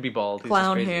go You could be bald. He's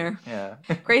clown just crazy. hair.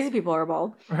 Yeah. Crazy people are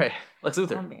bald. Right. Lex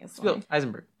Luthor. Obviously.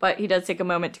 Eisenberg. But he does take a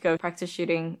moment to go practice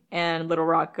shooting, and Little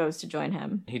Rock goes to join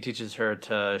him. He teaches her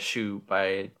to shoot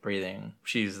by breathing.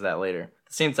 She uses that later.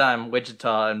 At the same time,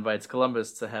 Wichita invites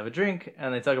Columbus to have a drink,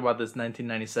 and they talk about this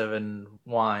 1997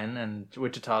 wine, and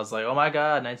Wichita's like, oh my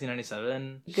god,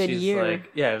 1997? Good She's year.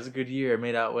 like, yeah, it was a good year.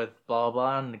 Made out with blah, blah,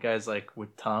 blah, and the guy's like,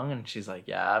 with tongue? And she's like,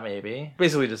 yeah, maybe.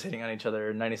 Basically just hitting on each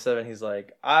other. In 97, he's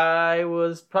like, I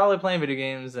was probably playing video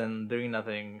games and doing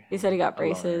nothing. He said he got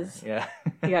alone." braces. Yeah.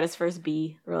 He got his first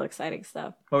B. Real exciting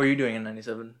stuff. What were you doing in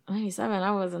 97? 97,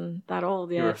 I wasn't that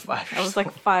old yet. You were 5 years I was like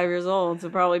old. 5 years old, so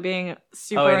probably being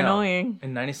super wait, no. annoying.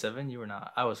 In 97, you were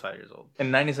not. I was 5 years old. In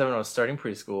 97, I was starting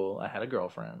preschool. I had a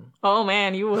girlfriend. Oh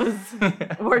man, you was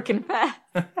working fast.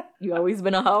 You always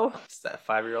been a hoe. Just that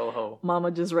 5-year-old hoe. Mama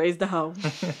just raised a hoe.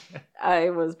 I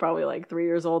was probably like 3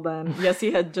 years old then. Yes,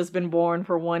 he had just been born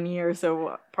for 1 year,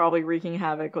 so probably wreaking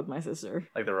havoc with my sister.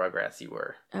 Like the Rugrats you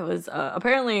were. I was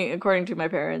apparently, according to my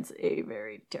parents, a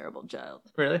very terrible child.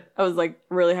 Really? I was like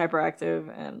really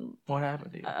hyperactive and What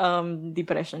happened to you?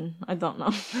 depression. I don't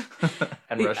know.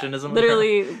 And Russianism?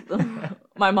 Literally,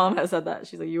 my mom has said that.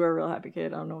 She's like, you were a real happy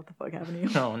kid. I don't know what the fuck happened to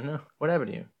you. Oh, no. What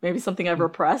happened to you? Maybe something I've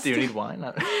repressed. Do you need wine?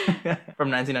 From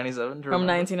 1997? From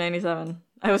 1997.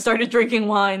 I started drinking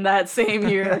wine that same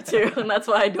year too, and that's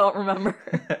why I don't remember.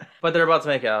 But they're about to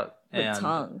make out. With And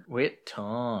tongue. With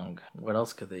tongue. What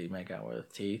else could they make out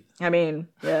with? Teeth? I mean,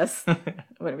 yes,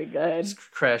 wouldn't be good.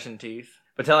 Just crashing teeth.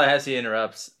 But Tallahassee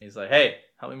interrupts. He's like, hey,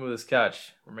 help me move this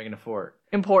couch. We're making a fort.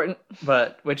 Important.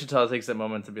 But Wichita takes that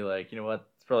moment to be like, you know what?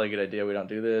 It's probably a good idea we don't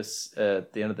do this.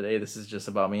 At the end of the day, this is just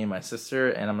about me and my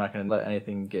sister, and I'm not going to let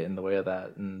anything get in the way of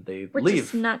that. And they We're leave.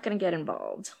 just not gonna get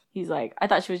involved. He's like, I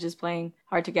thought she was just playing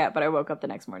hard to get, but I woke up the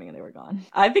next morning and they were gone.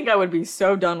 I think I would be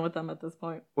so done with them at this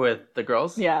point. With the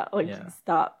girls? Yeah, like Yeah.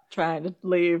 stop trying to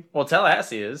leave. Well,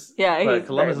 Tallahassee is. Yeah, But he's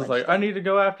Columbus very is much like, I need to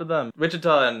go after them.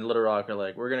 Wichita and Little Rock are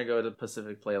like, we're going to go to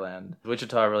Pacific Playland.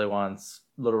 Wichita really wants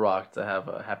Little Rock to have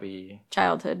a happy...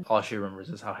 Childhood. All she remembers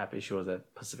is how happy she was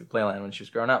at Pacific Playland when she was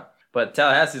growing up. But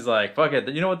Tallahassee's like, fuck it.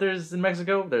 You know what there's in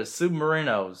Mexico? There's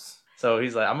submarinos. So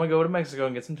he's like, I'm going to go to Mexico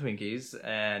and get some Twinkies,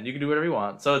 and you can do whatever you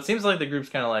want. So it seems like the group's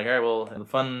kind of like, all right, well, the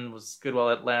fun was good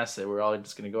while it lasted. We're all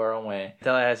just going to go our own way.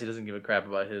 Tallahassee doesn't give a crap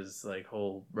about his like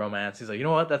whole romance. He's like, you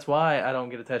know what? That's why I don't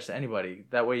get attached to anybody.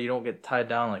 That way you don't get tied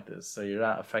down like this, so you're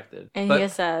not affected. And he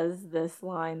says this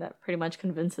line that pretty much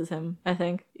convinces him, I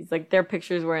think. He's like, their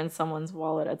pictures were in someone's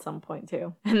wallet at some point,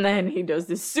 too. And then he does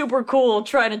this super cool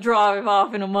trying to drive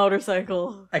off in a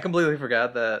motorcycle. I completely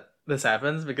forgot that this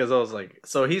happens because I was like,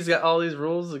 so he's got all these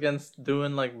rules against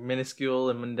doing like minuscule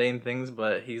and mundane things,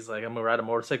 but he's like, I'm gonna ride a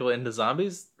motorcycle into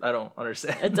zombies? I don't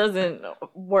understand. It doesn't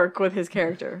work with his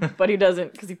character, but he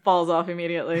doesn't because he falls off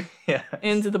immediately Yeah.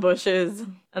 into the bushes.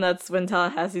 And that's when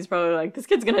Tallahassee's probably like, this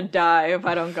kid's gonna die if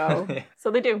I don't go. Yeah. So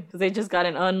they do, because they just got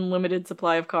an unlimited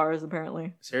supply of cars,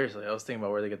 apparently. Seriously, I was thinking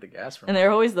about where they get the gas from. And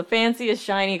they're always the fanciest,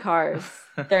 shiny cars.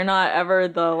 They're not ever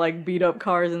the, like, beat-up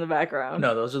cars in the background.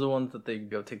 No, those are the ones that they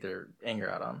go take their anger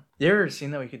out on. You ever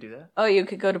seen that we could do that? Oh, you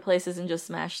could go to places and just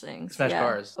smash things. Smash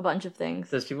cars. A bunch of things.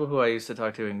 There's people who I used to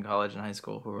talk to in college and high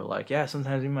school who were like, yeah,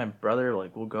 sometimes me and my brother,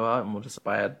 like, we'll go out and we'll just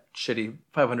buy a shitty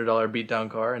 $500 beat-down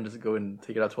car and just go and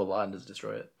take it out to a lot and just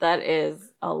destroy it. That is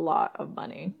a lot of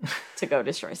money to go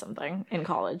destroy something in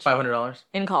college. $500?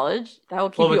 In college, that will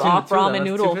keep Well, you between the off two of them, ramen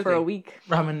that's noodle for a $250. week.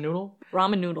 Ramen noodle?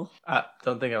 Ramen noodle. I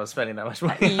don't think I was spending that much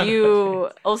money. You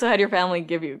also had your family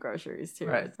give you groceries too.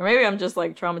 Right. Or maybe I'm just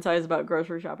like traumatized about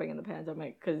grocery shopping in the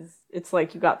pandemic because it's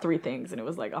like you got 3 things and it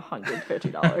was like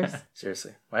 $150.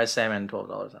 Seriously. Why is salmon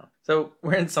 $12 now? So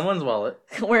we're in someone's wallet.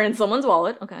 We're in someone's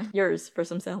wallet. Okay. Yours for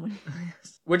some salmon.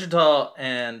 Wichita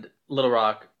and Little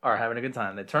Rock are having a good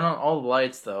time. They turn on all the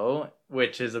lights, though,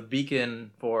 which is a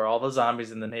beacon for all the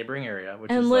zombies in the neighboring area.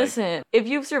 Which And is listen, if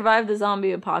you've survived the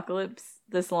zombie apocalypse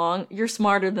this long, you're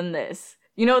smarter than this.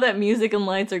 You know that music and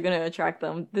lights are going to attract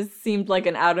them. This seemed like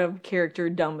an out of character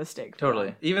dumb mistake. for Totally.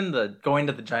 them. Even the going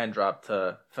to the giant drop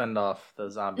to fend off the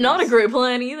zombies. Not a great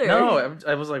plan either. No,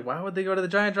 I was like, why would they go to the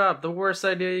giant drop? The worst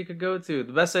idea you could go to.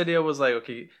 The best idea was like,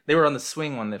 okay, they were on the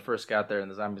swing when they first got there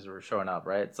and the zombies were showing up,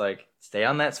 right? It's like, stay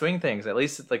on that swing things. At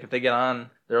least it's like if they get on,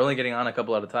 they're only getting on a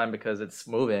couple at a time because it's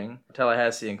moving.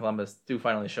 Tallahassee and Columbus do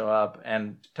finally show up,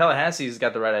 and Tallahassee's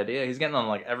got the right idea. He's getting on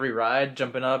like every ride,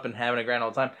 jumping up and having a grand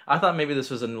old time. I thought maybe this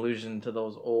was an allusion to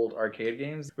those old arcade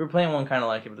games. We were playing one kind of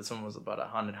like it, but this one was about a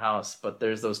haunted house. But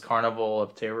there's those Carnival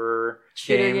of Terror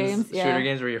Shooter games, yeah. shooter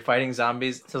games where you're fighting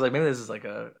zombies. So it's like maybe this is like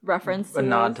a Reference a to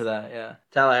nod those. to that. Yeah,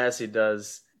 Tallahassee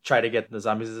does try to get the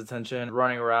zombies' attention,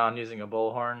 running around using a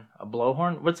bullhorn. A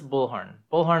blowhorn? What's a bullhorn?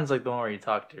 Bullhorn's like the one where you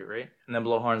talk to, right? And then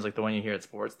blowhorn's like the one you hear at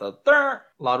sports, the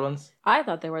loud ones. I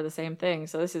thought they were the same thing,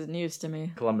 so this is news to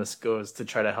me. Columbus goes to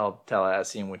try to help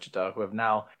Tallahassee and Wichita, who have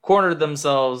now cornered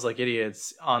themselves like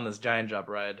idiots on this giant drop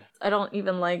ride. I don't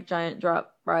even like giant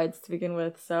drop rides to begin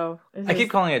with, so... I keep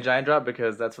calling it giant drop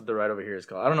because that's what the ride over here is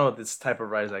called. I don't know what this type of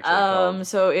ride is actually called.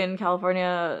 So in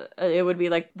California, it would be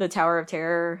like the Tower of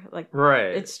Terror. Like,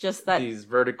 right. It's just that... These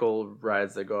vertical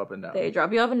rides that go up and down. They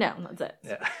drop you up and down, that's it.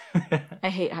 Yeah. I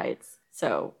hate heights,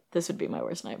 so this would be my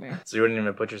worst nightmare. So you wouldn't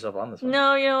even put yourself on this one?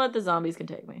 No, you know what? The zombies can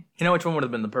take me. You know which one would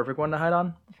have been the perfect one to hide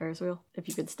on? The Ferris wheel, if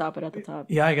you could stop it at the top.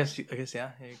 Yeah, I guess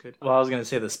yeah, you could. Well, I was gonna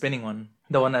say the spinning one,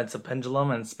 the one that's a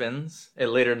pendulum and spins. It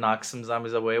later knocks some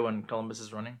zombies away when Columbus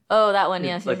is running. Oh, that one,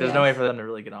 yes. Like, there's no way for them to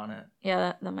really get on it.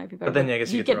 Yeah, that might be better. But then I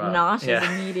guess you get throw up. nauseous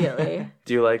immediately.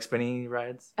 Do you like spinny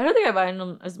rides? I don't think I mind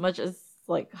them as much as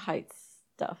like heights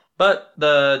stuff. But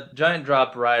the giant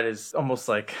drop ride is almost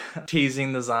like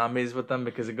teasing the zombies with them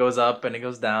because it goes up and it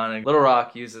goes down. And Little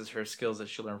Rock uses her skills that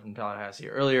she learned from Tallahassee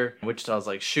earlier. Wichita's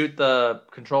like, shoot the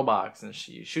control box. And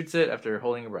she shoots it after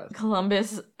holding her breath.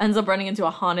 Columbus ends up running into a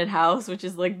haunted house, which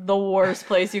is like the worst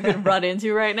place you could run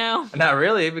into right now. Not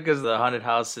really, because the haunted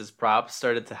house's props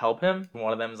started to help him.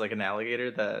 One of them is like an alligator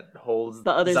that holds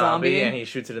the other zombie. And he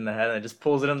shoots it in the head and it just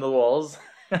pulls it into the walls.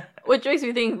 Which makes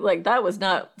me think, like, that was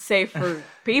not safe for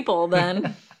people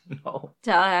then. No.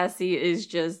 Tallahassee is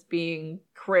just being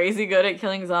crazy good at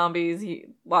killing zombies. He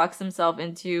locks himself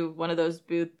into one of those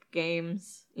booth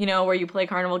games, you know, where you play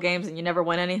carnival games and you never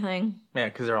win anything. Yeah,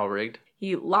 because they're all rigged.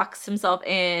 He locks himself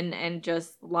in and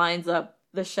just lines up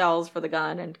the shells for the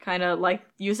gun, and kind of like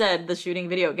you said, the shooting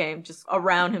video game, just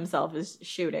around himself is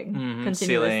shooting continuously.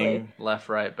 Ceiling, left,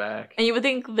 right, back. And you would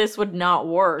think this would not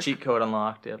work. Cheat code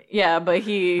unlocked, yep. Yeah, but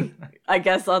he, I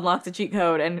guess, unlocks a cheat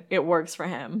code and it works for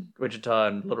him. Wichita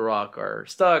and Little Rock are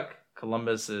stuck.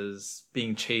 Columbus is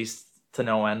being chased to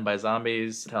no end by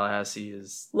zombies. Tallahassee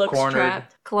is Looks cornered.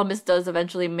 trapped. Columbus does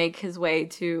eventually make his way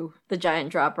to the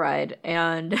giant drop ride,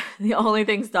 and the only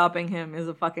thing stopping him is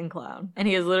a fucking clown. And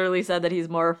he has literally said that he's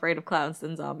more afraid of clowns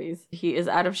than zombies. He is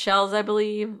out of shells, I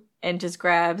believe, and just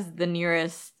grabs the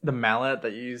nearest... The mallet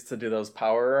that you use to do those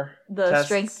power The tests.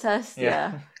 strength test,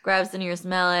 yeah. Grabs the nearest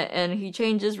mallet, and he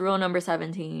changes rule number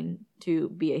 17 to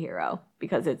be a hero,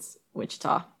 because it's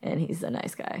Wichita, and he's a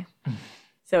nice guy.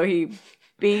 So he...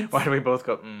 beats. Why do we both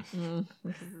go,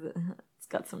 It's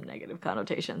got some negative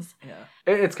connotations. Yeah.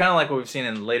 It's kind of like what we've seen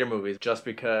in later movies. Just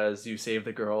because you save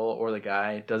the girl or the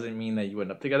guy doesn't mean that you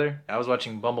end up together. I was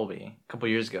watching Bumblebee a couple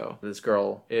years ago. This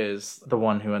girl is the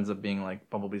one who ends up being like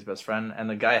Bumblebee's best friend, and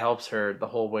the guy helps her the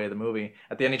whole way of the movie.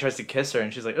 At the end, he tries to kiss her,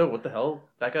 and she's like, "Oh, what the hell?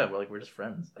 Back up! We're just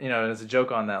friends." You know, and it's a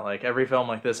joke on that. Like, every film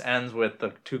like this ends with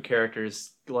the two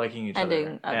characters liking each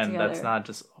other, and together. That's not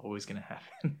just always gonna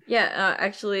happen. Yeah,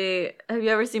 actually, have you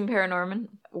ever seen Paranorman,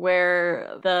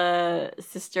 where the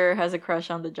sister has a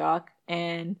crush on the jock,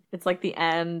 and it's like the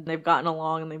end, they've gotten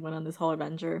along and they went on this whole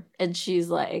adventure, and she's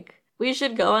like, we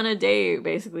should go on a date,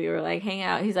 basically, or like hang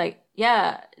out. He's like,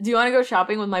 yeah, do you want to go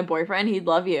shopping with my boyfriend? He'd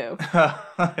love you.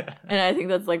 And I think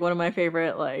that's like one of my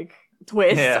favorite like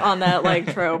twists on that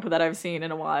like trope that I've seen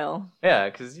in a while. Yeah,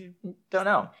 because you don't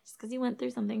know. Just because you went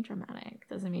through something traumatic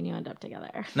doesn't mean you end up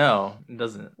together. No, it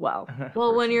doesn't. Well,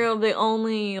 when you're the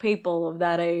only people of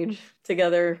that age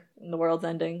together and the world's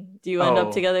ending, do you end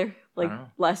up together? Like,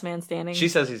 last man standing? She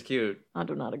says he's cute. I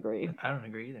do not agree. I don't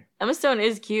agree either. Emma Stone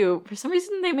is cute. For some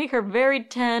reason, they make her very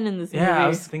tan in this movie. Yeah, I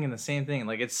was thinking the same thing.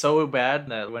 Like, it's so bad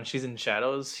that when she's in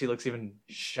shadows, she looks even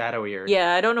shadowier.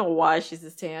 Yeah, I don't know why she's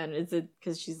this tan. Is it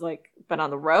because she's, like, been on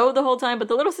the road the whole time? But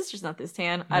the little sister's not this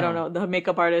tan. No. I don't know. The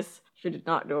makeup artist, she did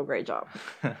not do a great job.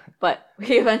 But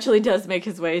he eventually does make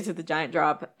his way to the giant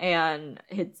drop and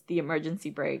hits the emergency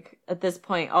brake. At this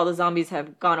point, all the zombies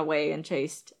have gone away and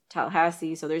chased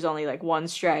Tallahassee, so there's only like one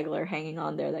straggler hanging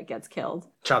on there that gets killed.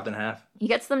 Chopped in half. He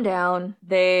gets them down.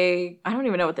 I don't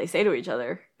even know what they say to each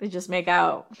other. They just make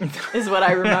out, is what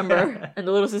I remember. And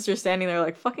the little sister's standing there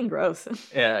like, fucking gross.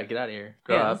 Yeah, get out of here.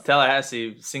 Grow up.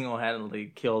 Tallahassee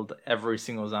single-handedly killed every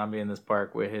single zombie in this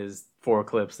park with his 4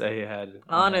 clips that he had.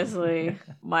 Honestly,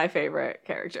 my favorite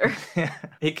character.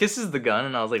 He kisses the gun,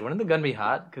 and I was like, wouldn't the gun be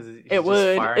hot? Because it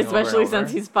would, especially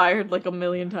since he's fired like a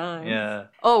million times. Yeah.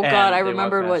 Oh, God, I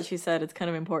remembered what she said. It's kind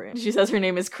of important. She says her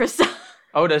name is Krista.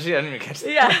 Oh, does she? I didn't even catch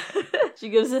that. Yeah. She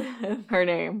gives him her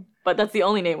name, but that's the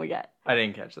only name we get. I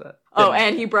didn't catch that. Oh,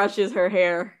 and he brushes her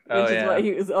hair, which is yeah. what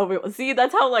he was over. See,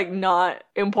 that's how like not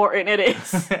important it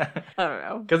is. I don't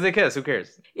know. Because they kiss. Who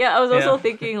cares? Yeah, I was also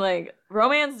thinking like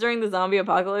romance during the zombie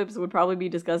apocalypse would probably be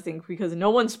disgusting because no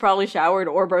one's probably showered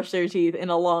or brushed their teeth in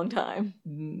a long time.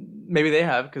 Maybe they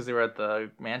have because they were at the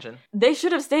mansion. They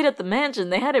should have stayed at the mansion.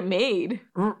 They had it made.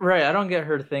 Right. I don't get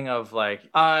her thing of like,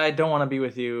 I don't want to be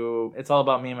with you. It's all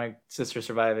about me and my sister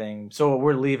surviving. So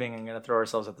we're leaving and going to throw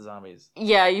ourselves at the zombies.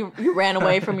 Yeah, you ran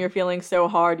away from your feelings so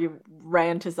hard you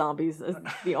ran to zombies as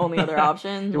the only other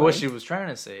option. What she was trying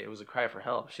to say, it was a cry for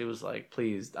help. She was like,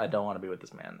 please, I don't want to be with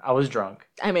this man. I was drunk.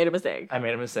 I made a mistake.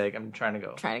 I'm trying to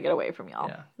go. Trying to get away from y'all.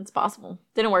 Yeah. It's possible.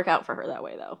 Didn't work out for her that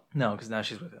way, though. No, because now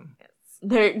she's with him.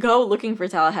 They go looking for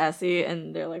Tallahassee,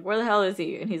 and they're like, where the hell is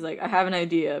he? And he's like, I have an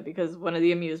idea, because one of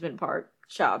the amusement park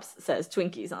shops says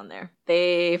Twinkies on there.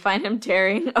 They find him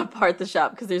tearing apart the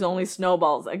shop because there's only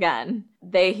snowballs again.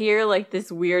 They hear like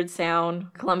this weird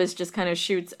sound. Columbus just kind of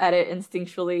shoots at it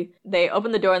instinctually. They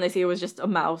open the door and they see it was just a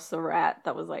mouse, a rat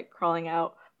that was like crawling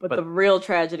out. But the real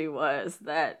tragedy was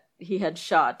that he had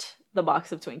shot the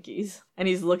box of Twinkies, and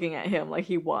he's looking at him like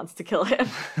he wants to kill him.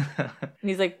 And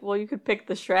he's like, well, you could pick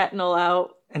the shrapnel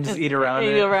out and just eat around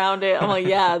it. Eat around it. I'm like,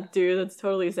 yeah, dude, that's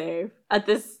totally safe. At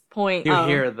this point, you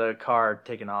hear the car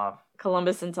taking off.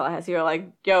 Columbus and Tallahassee are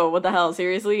like, yo, what the hell,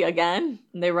 seriously, again?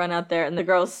 And they run out there, and the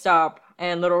girls stop,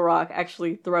 and Little Rock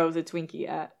actually throws a Twinkie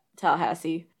at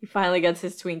Tallahassee. He finally gets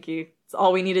his Twinkie. It's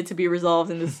all we needed to be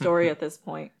resolved in this story at this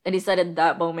point. And he said at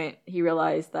that moment, he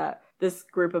realized that this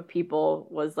group of people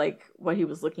was like what he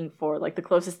was looking for, like the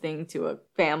closest thing to a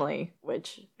family,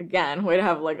 which again, way to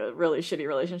have like a really shitty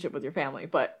relationship with your family,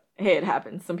 but hey, it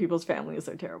happens. Some people's families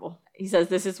are terrible. He says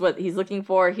this is what he's looking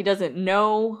for. He doesn't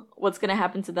know what's going to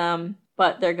happen to them,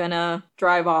 but they're going to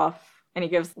drive off. And he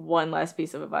gives one last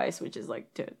piece of advice, which is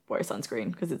like to wear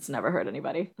sunscreen because it's never hurt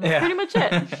anybody. That's pretty much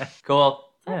it. Cool.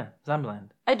 Yeah, Zombieland.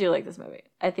 I do like this movie.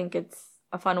 I think it's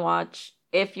a fun watch.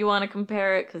 If you want to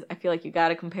compare it, because I feel like you got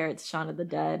to compare it to Shaun of the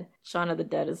Dead. Shaun of the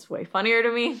Dead is way funnier to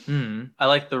me. I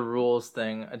like the rules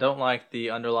thing. I don't like the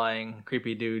underlying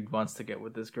creepy dude wants to get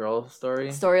with this girl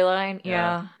storyline.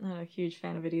 Yeah. Not a huge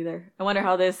fan of it either. I wonder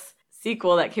how this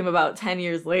sequel that came about 10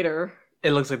 years later.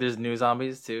 It looks like there's new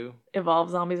zombies too.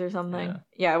 Evolved zombies or something.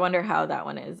 Yeah, I wonder how that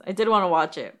one is. I did want to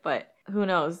watch it, but who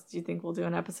knows? Do you think we'll do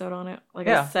an episode on it? Like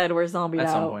I said, we're zombied out.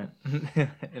 At some point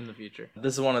in the future.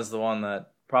 This one is the one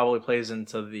that probably plays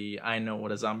into the I know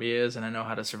what a zombie is and I know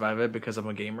how to survive it because I'm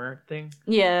a gamer thing.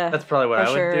 Yeah. That's probably what I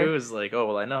would do is like, oh,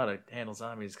 well, I know how to handle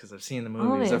zombies because I've seen the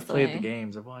movies, I've played the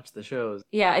games, I've watched the shows.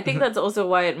 Yeah, I think that's also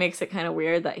why it makes it kind of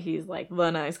weird that he's like the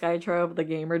nice guy trope, the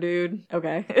gamer dude.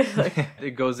 Okay.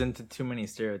 It goes into too many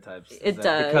stereotypes. It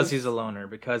does. Because he's a loner,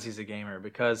 because he's a gamer,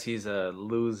 because he's a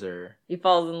loser. He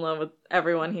falls in love with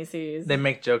everyone he sees. They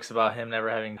make jokes about him never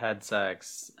having had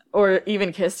sex. Or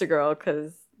even kissed a girl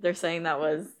because they're saying that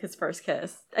was his first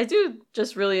kiss. I do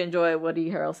just really enjoy Woody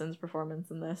Harrelson's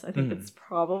performance in this. I think it's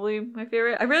probably my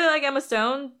favorite. I really like Emma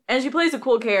Stone. And she plays a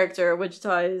cool character.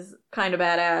 Wichita is kind of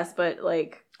badass, but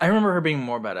like... I remember her being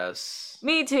more badass.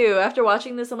 Me too. After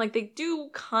watching this, I'm like, they do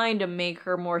kind of make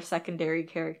her more secondary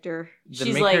character.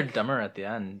 They make her dumber at the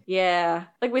end. Yeah.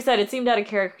 Like we said, it seemed out of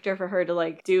character for her to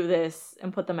like do this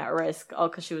and put them at risk all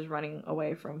because she was running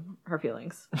away from her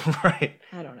feelings. Right.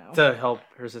 I don't know. To help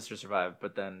her sister survive,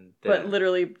 but then... But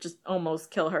literally just almost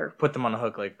kill her. Put them on a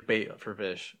hook like bait for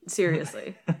fish.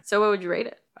 Seriously. So what would you rate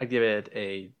it? I'd give it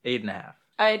a 8.5.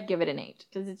 I'd give it an 8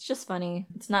 because it's just funny.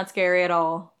 It's not scary at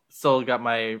all. Still got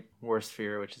my worst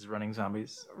fear, which is running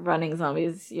zombies. Running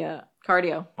zombies, yeah.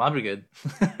 Cardio. Well, that'd be good.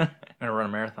 I'm gonna run a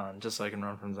marathon just so I can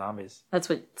run from zombies. That's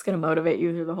what's gonna motivate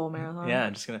you through the whole marathon. Yeah,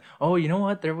 just gonna... Oh, you know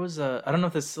what? There was a... I don't know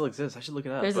if this still exists. I should look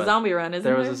it up. There's a zombie run, isn't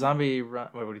there? There was a zombie run...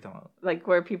 Wait, what are you talking about? Like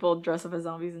where people dress up as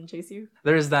zombies and chase you?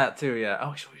 There's that too, yeah.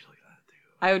 Oh, we should look at that too.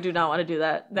 I do not want to do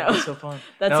that. No. That's so fun.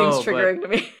 That seems triggering to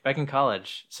me. Back in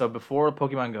college, so before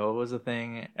Pokemon Go was a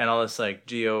thing and all this like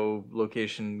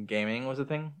geolocation gaming was a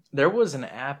thing, there was an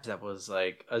app that was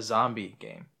like a zombie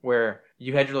game where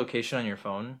you had your location on your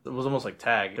phone. It was almost like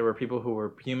tag. There were people who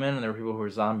were human and there were people who were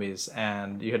zombies,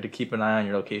 and you had to keep an eye on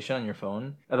your location on your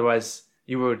phone. Otherwise,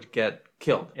 you would get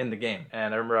killed in the game.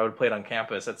 And I remember I would play it on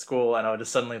campus at school, and I would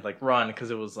just suddenly like run because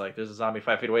it was like there's a zombie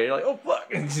 5 feet away. You're like, oh fuck!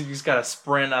 And you just gotta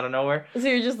sprint out of nowhere. So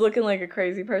you're just looking like a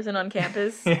crazy person on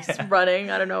campus, just running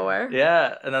out of nowhere.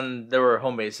 Yeah, and then there were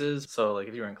home bases. So like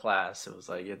if you were in class, it was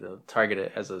like you had to target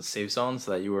it as a safe zone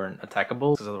so that you weren't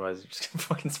attackable. Because otherwise you just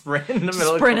fucking sprint in the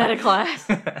middle. Sprint out of class.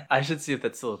 I should see if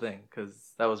that's still a thing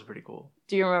because that was pretty cool.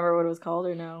 Do you remember what it was called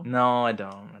or no? No, I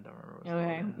don't. I don't remember was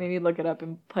Okay, called. maybe look it up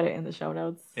and put it in the show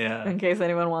notes. Yeah. In case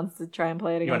anyone wants to try and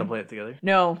play it again. You want to play it together?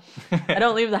 No, I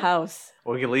don't leave the house.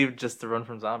 Well, we could leave just to run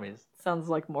from zombies. Sounds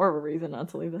like more of a reason not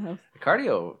to leave the house.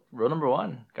 Cardio, rule number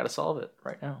 1. Gotta solve it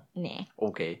right now. Nah.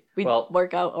 Okay. We Well,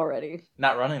 work out already.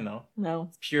 not running though.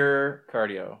 No. Pure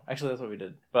cardio. Actually, that's what we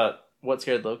did. But what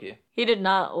scared Loki? He did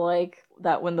not like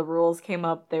that when the rules came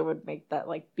up, they would make that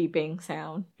like beeping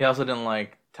sound. He also didn't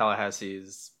like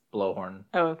Tallahassee's blowhorn.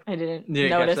 Oh, I didn't Did you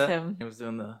notice catch that? him. He was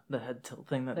doing the head tilt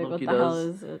thing that Like, what Loki the hell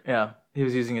does. is it? Yeah, he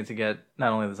was using it to get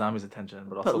not only the zombies' attention,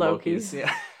 but also Loki's. Loki's.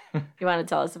 Yeah. You want to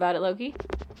tell us about it, Loki?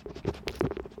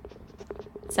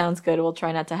 Sounds good. We'll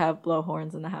try not to have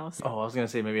blowhorns in the house. Oh, I was gonna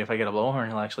say maybe if I get a blowhorn,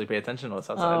 he'll actually pay attention to what's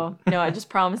outside. Oh, no, I just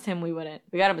promised him we wouldn't.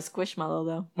 We got him a Squishmallow,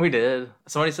 though. We did.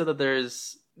 Somebody said that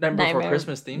there's Nightmare Before Nightmare-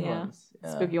 Christmas themed yeah. ones.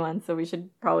 Yeah. Spooky one, so we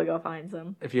should probably go find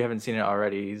some. If you haven't seen it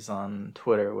already, he's on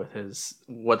Twitter with his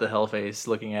what the hell face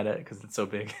looking at it because it's so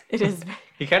big. It is.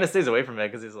 He kind of stays away from it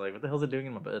because he's like, what the hell's it doing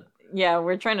in my bed? Yeah,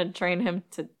 we're trying to train him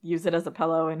to use it as a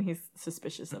pillow, and he's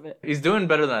suspicious of it. He's doing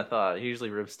better than I thought. He usually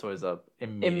rips toys up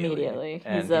immediately.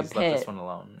 And He's a left this pit. one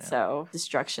alone. Yeah. So,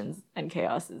 destructions and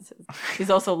chaos is his. He's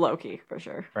also Loki, for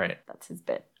sure. Right. That's his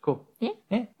bit. Cool. Yeah.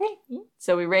 Yeah.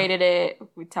 So, we rated it.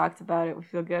 We talked about it. We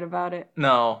feel good about it.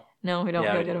 No. No, we don't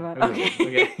Yeah, feel we good do. about it.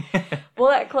 Okay. Okay. Well,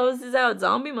 that closes out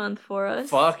Zombie Month for us.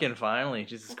 Fucking finally.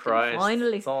 Jesus Fucking Christ.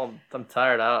 finally. It's all, I'm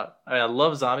tired out. I mean, I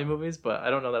love zombie movies, but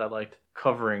I don't know that I liked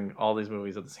covering all these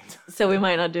movies at the same time. So, we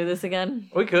might not do this again.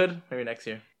 We could. Maybe next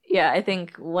year. Yeah, I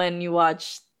think when you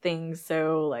watch things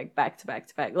so like back to back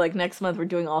to back, like next month we're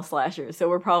doing all slashers, so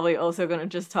we're probably also going to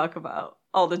just talk about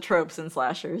all the tropes in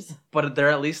slashers. But they're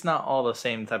at least not all the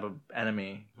same type of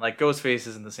enemy. Like Ghostface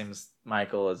isn't the same as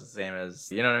Michael, is the same as,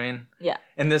 you know what I mean? Yeah.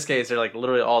 In this case, they're like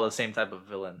literally all the same type of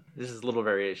villain. There's just little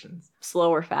variations.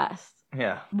 Slow or fast.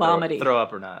 Yeah. Vomity. Throw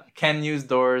up or not. Can use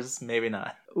doors, maybe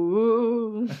not.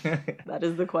 Ooh, The that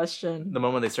is the question.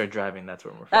 moment they start driving, that's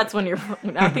when we're That's fucked. when you're.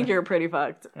 I think you're pretty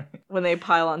fucked when they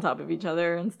pile on top of each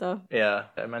other and stuff. Yeah.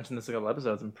 I mentioned this a couple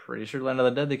episodes. I'm pretty sure Land of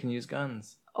the Dead, they can use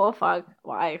guns. Oh fuck!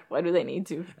 Why? Why do they need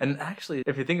to? And actually,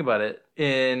 if you think about it,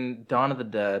 in Dawn of the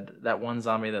Dead, that one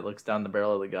zombie that looks down the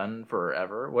barrel of the gun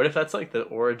forever, what if that's like the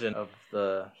origin of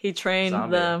the... He trained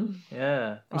Zombie. them.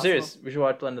 Yeah. I'm Possible. serious. We should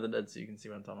watch Land of the Dead so you can see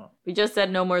what I'm talking about. We just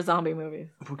said no more zombie movies.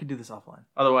 We could do this offline.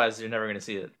 Otherwise, you're never going to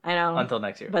see it I know. until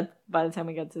next year. But by the time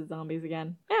we get to zombies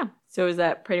again, yeah. So is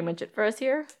that pretty much it for us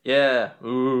here? Yeah.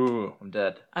 Ooh, I'm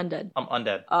dead. Undead. I'm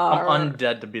undead. Arr. I'm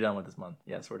undead to be done with this month.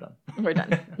 Yes, we're done. We're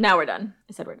done. Now we're done.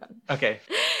 I said we're done. Okay.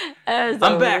 As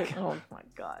I'm always- back. Oh my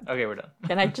god. Okay, we're done.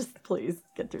 Can I just please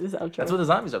get through this outro? That's what the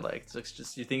zombies are like. It's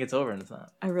just you think it's over and it's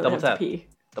not. I really Double have tap. to pee.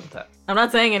 Double tap. I'm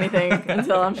not saying anything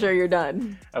until I'm sure you're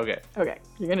done. Okay. Okay,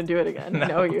 you're gonna do it again. No.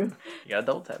 No, you. You gotta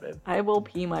double tap, babe. I will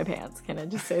pee my pants. Can I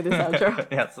just say this outro?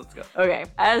 Yes, let's go. Okay,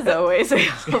 as always, we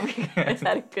hope you guys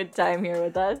had a good time here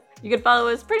with us. You can follow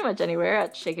us pretty much anywhere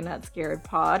at Shaken Not Scared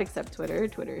Pod, except Twitter.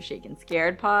 Twitter is Shaken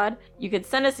Scared Pod. You could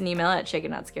send us an email at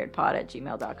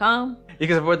shakennotScaredPod@gmail.com. You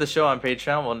can support the show on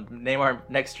Patreon. We'll name our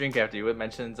next drink after you with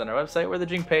mentions on our website where the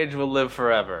drink page will live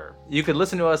forever. You could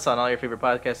listen to us on all your favorite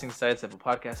podcasting sites, Apple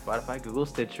Podcasts, Spotify, Google,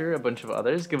 Stitcher, a bunch of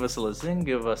others. Give us a listen.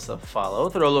 Give us a follow.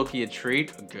 Throw Loki a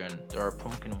treat. Again, there are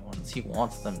pumpkin ones. He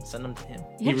wants them. Send them to him.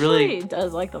 He actually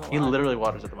does like them a lot. He literally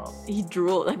waters at the mouth. He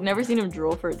drool. I've never seen him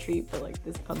drool for a treat, but like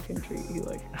this pumpkin treat, he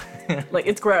like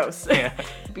it's gross. Yeah.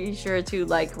 Be sure to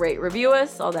like, rate, review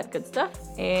us, all that good stuff.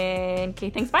 And okay,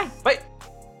 thanks. Bye. Bye.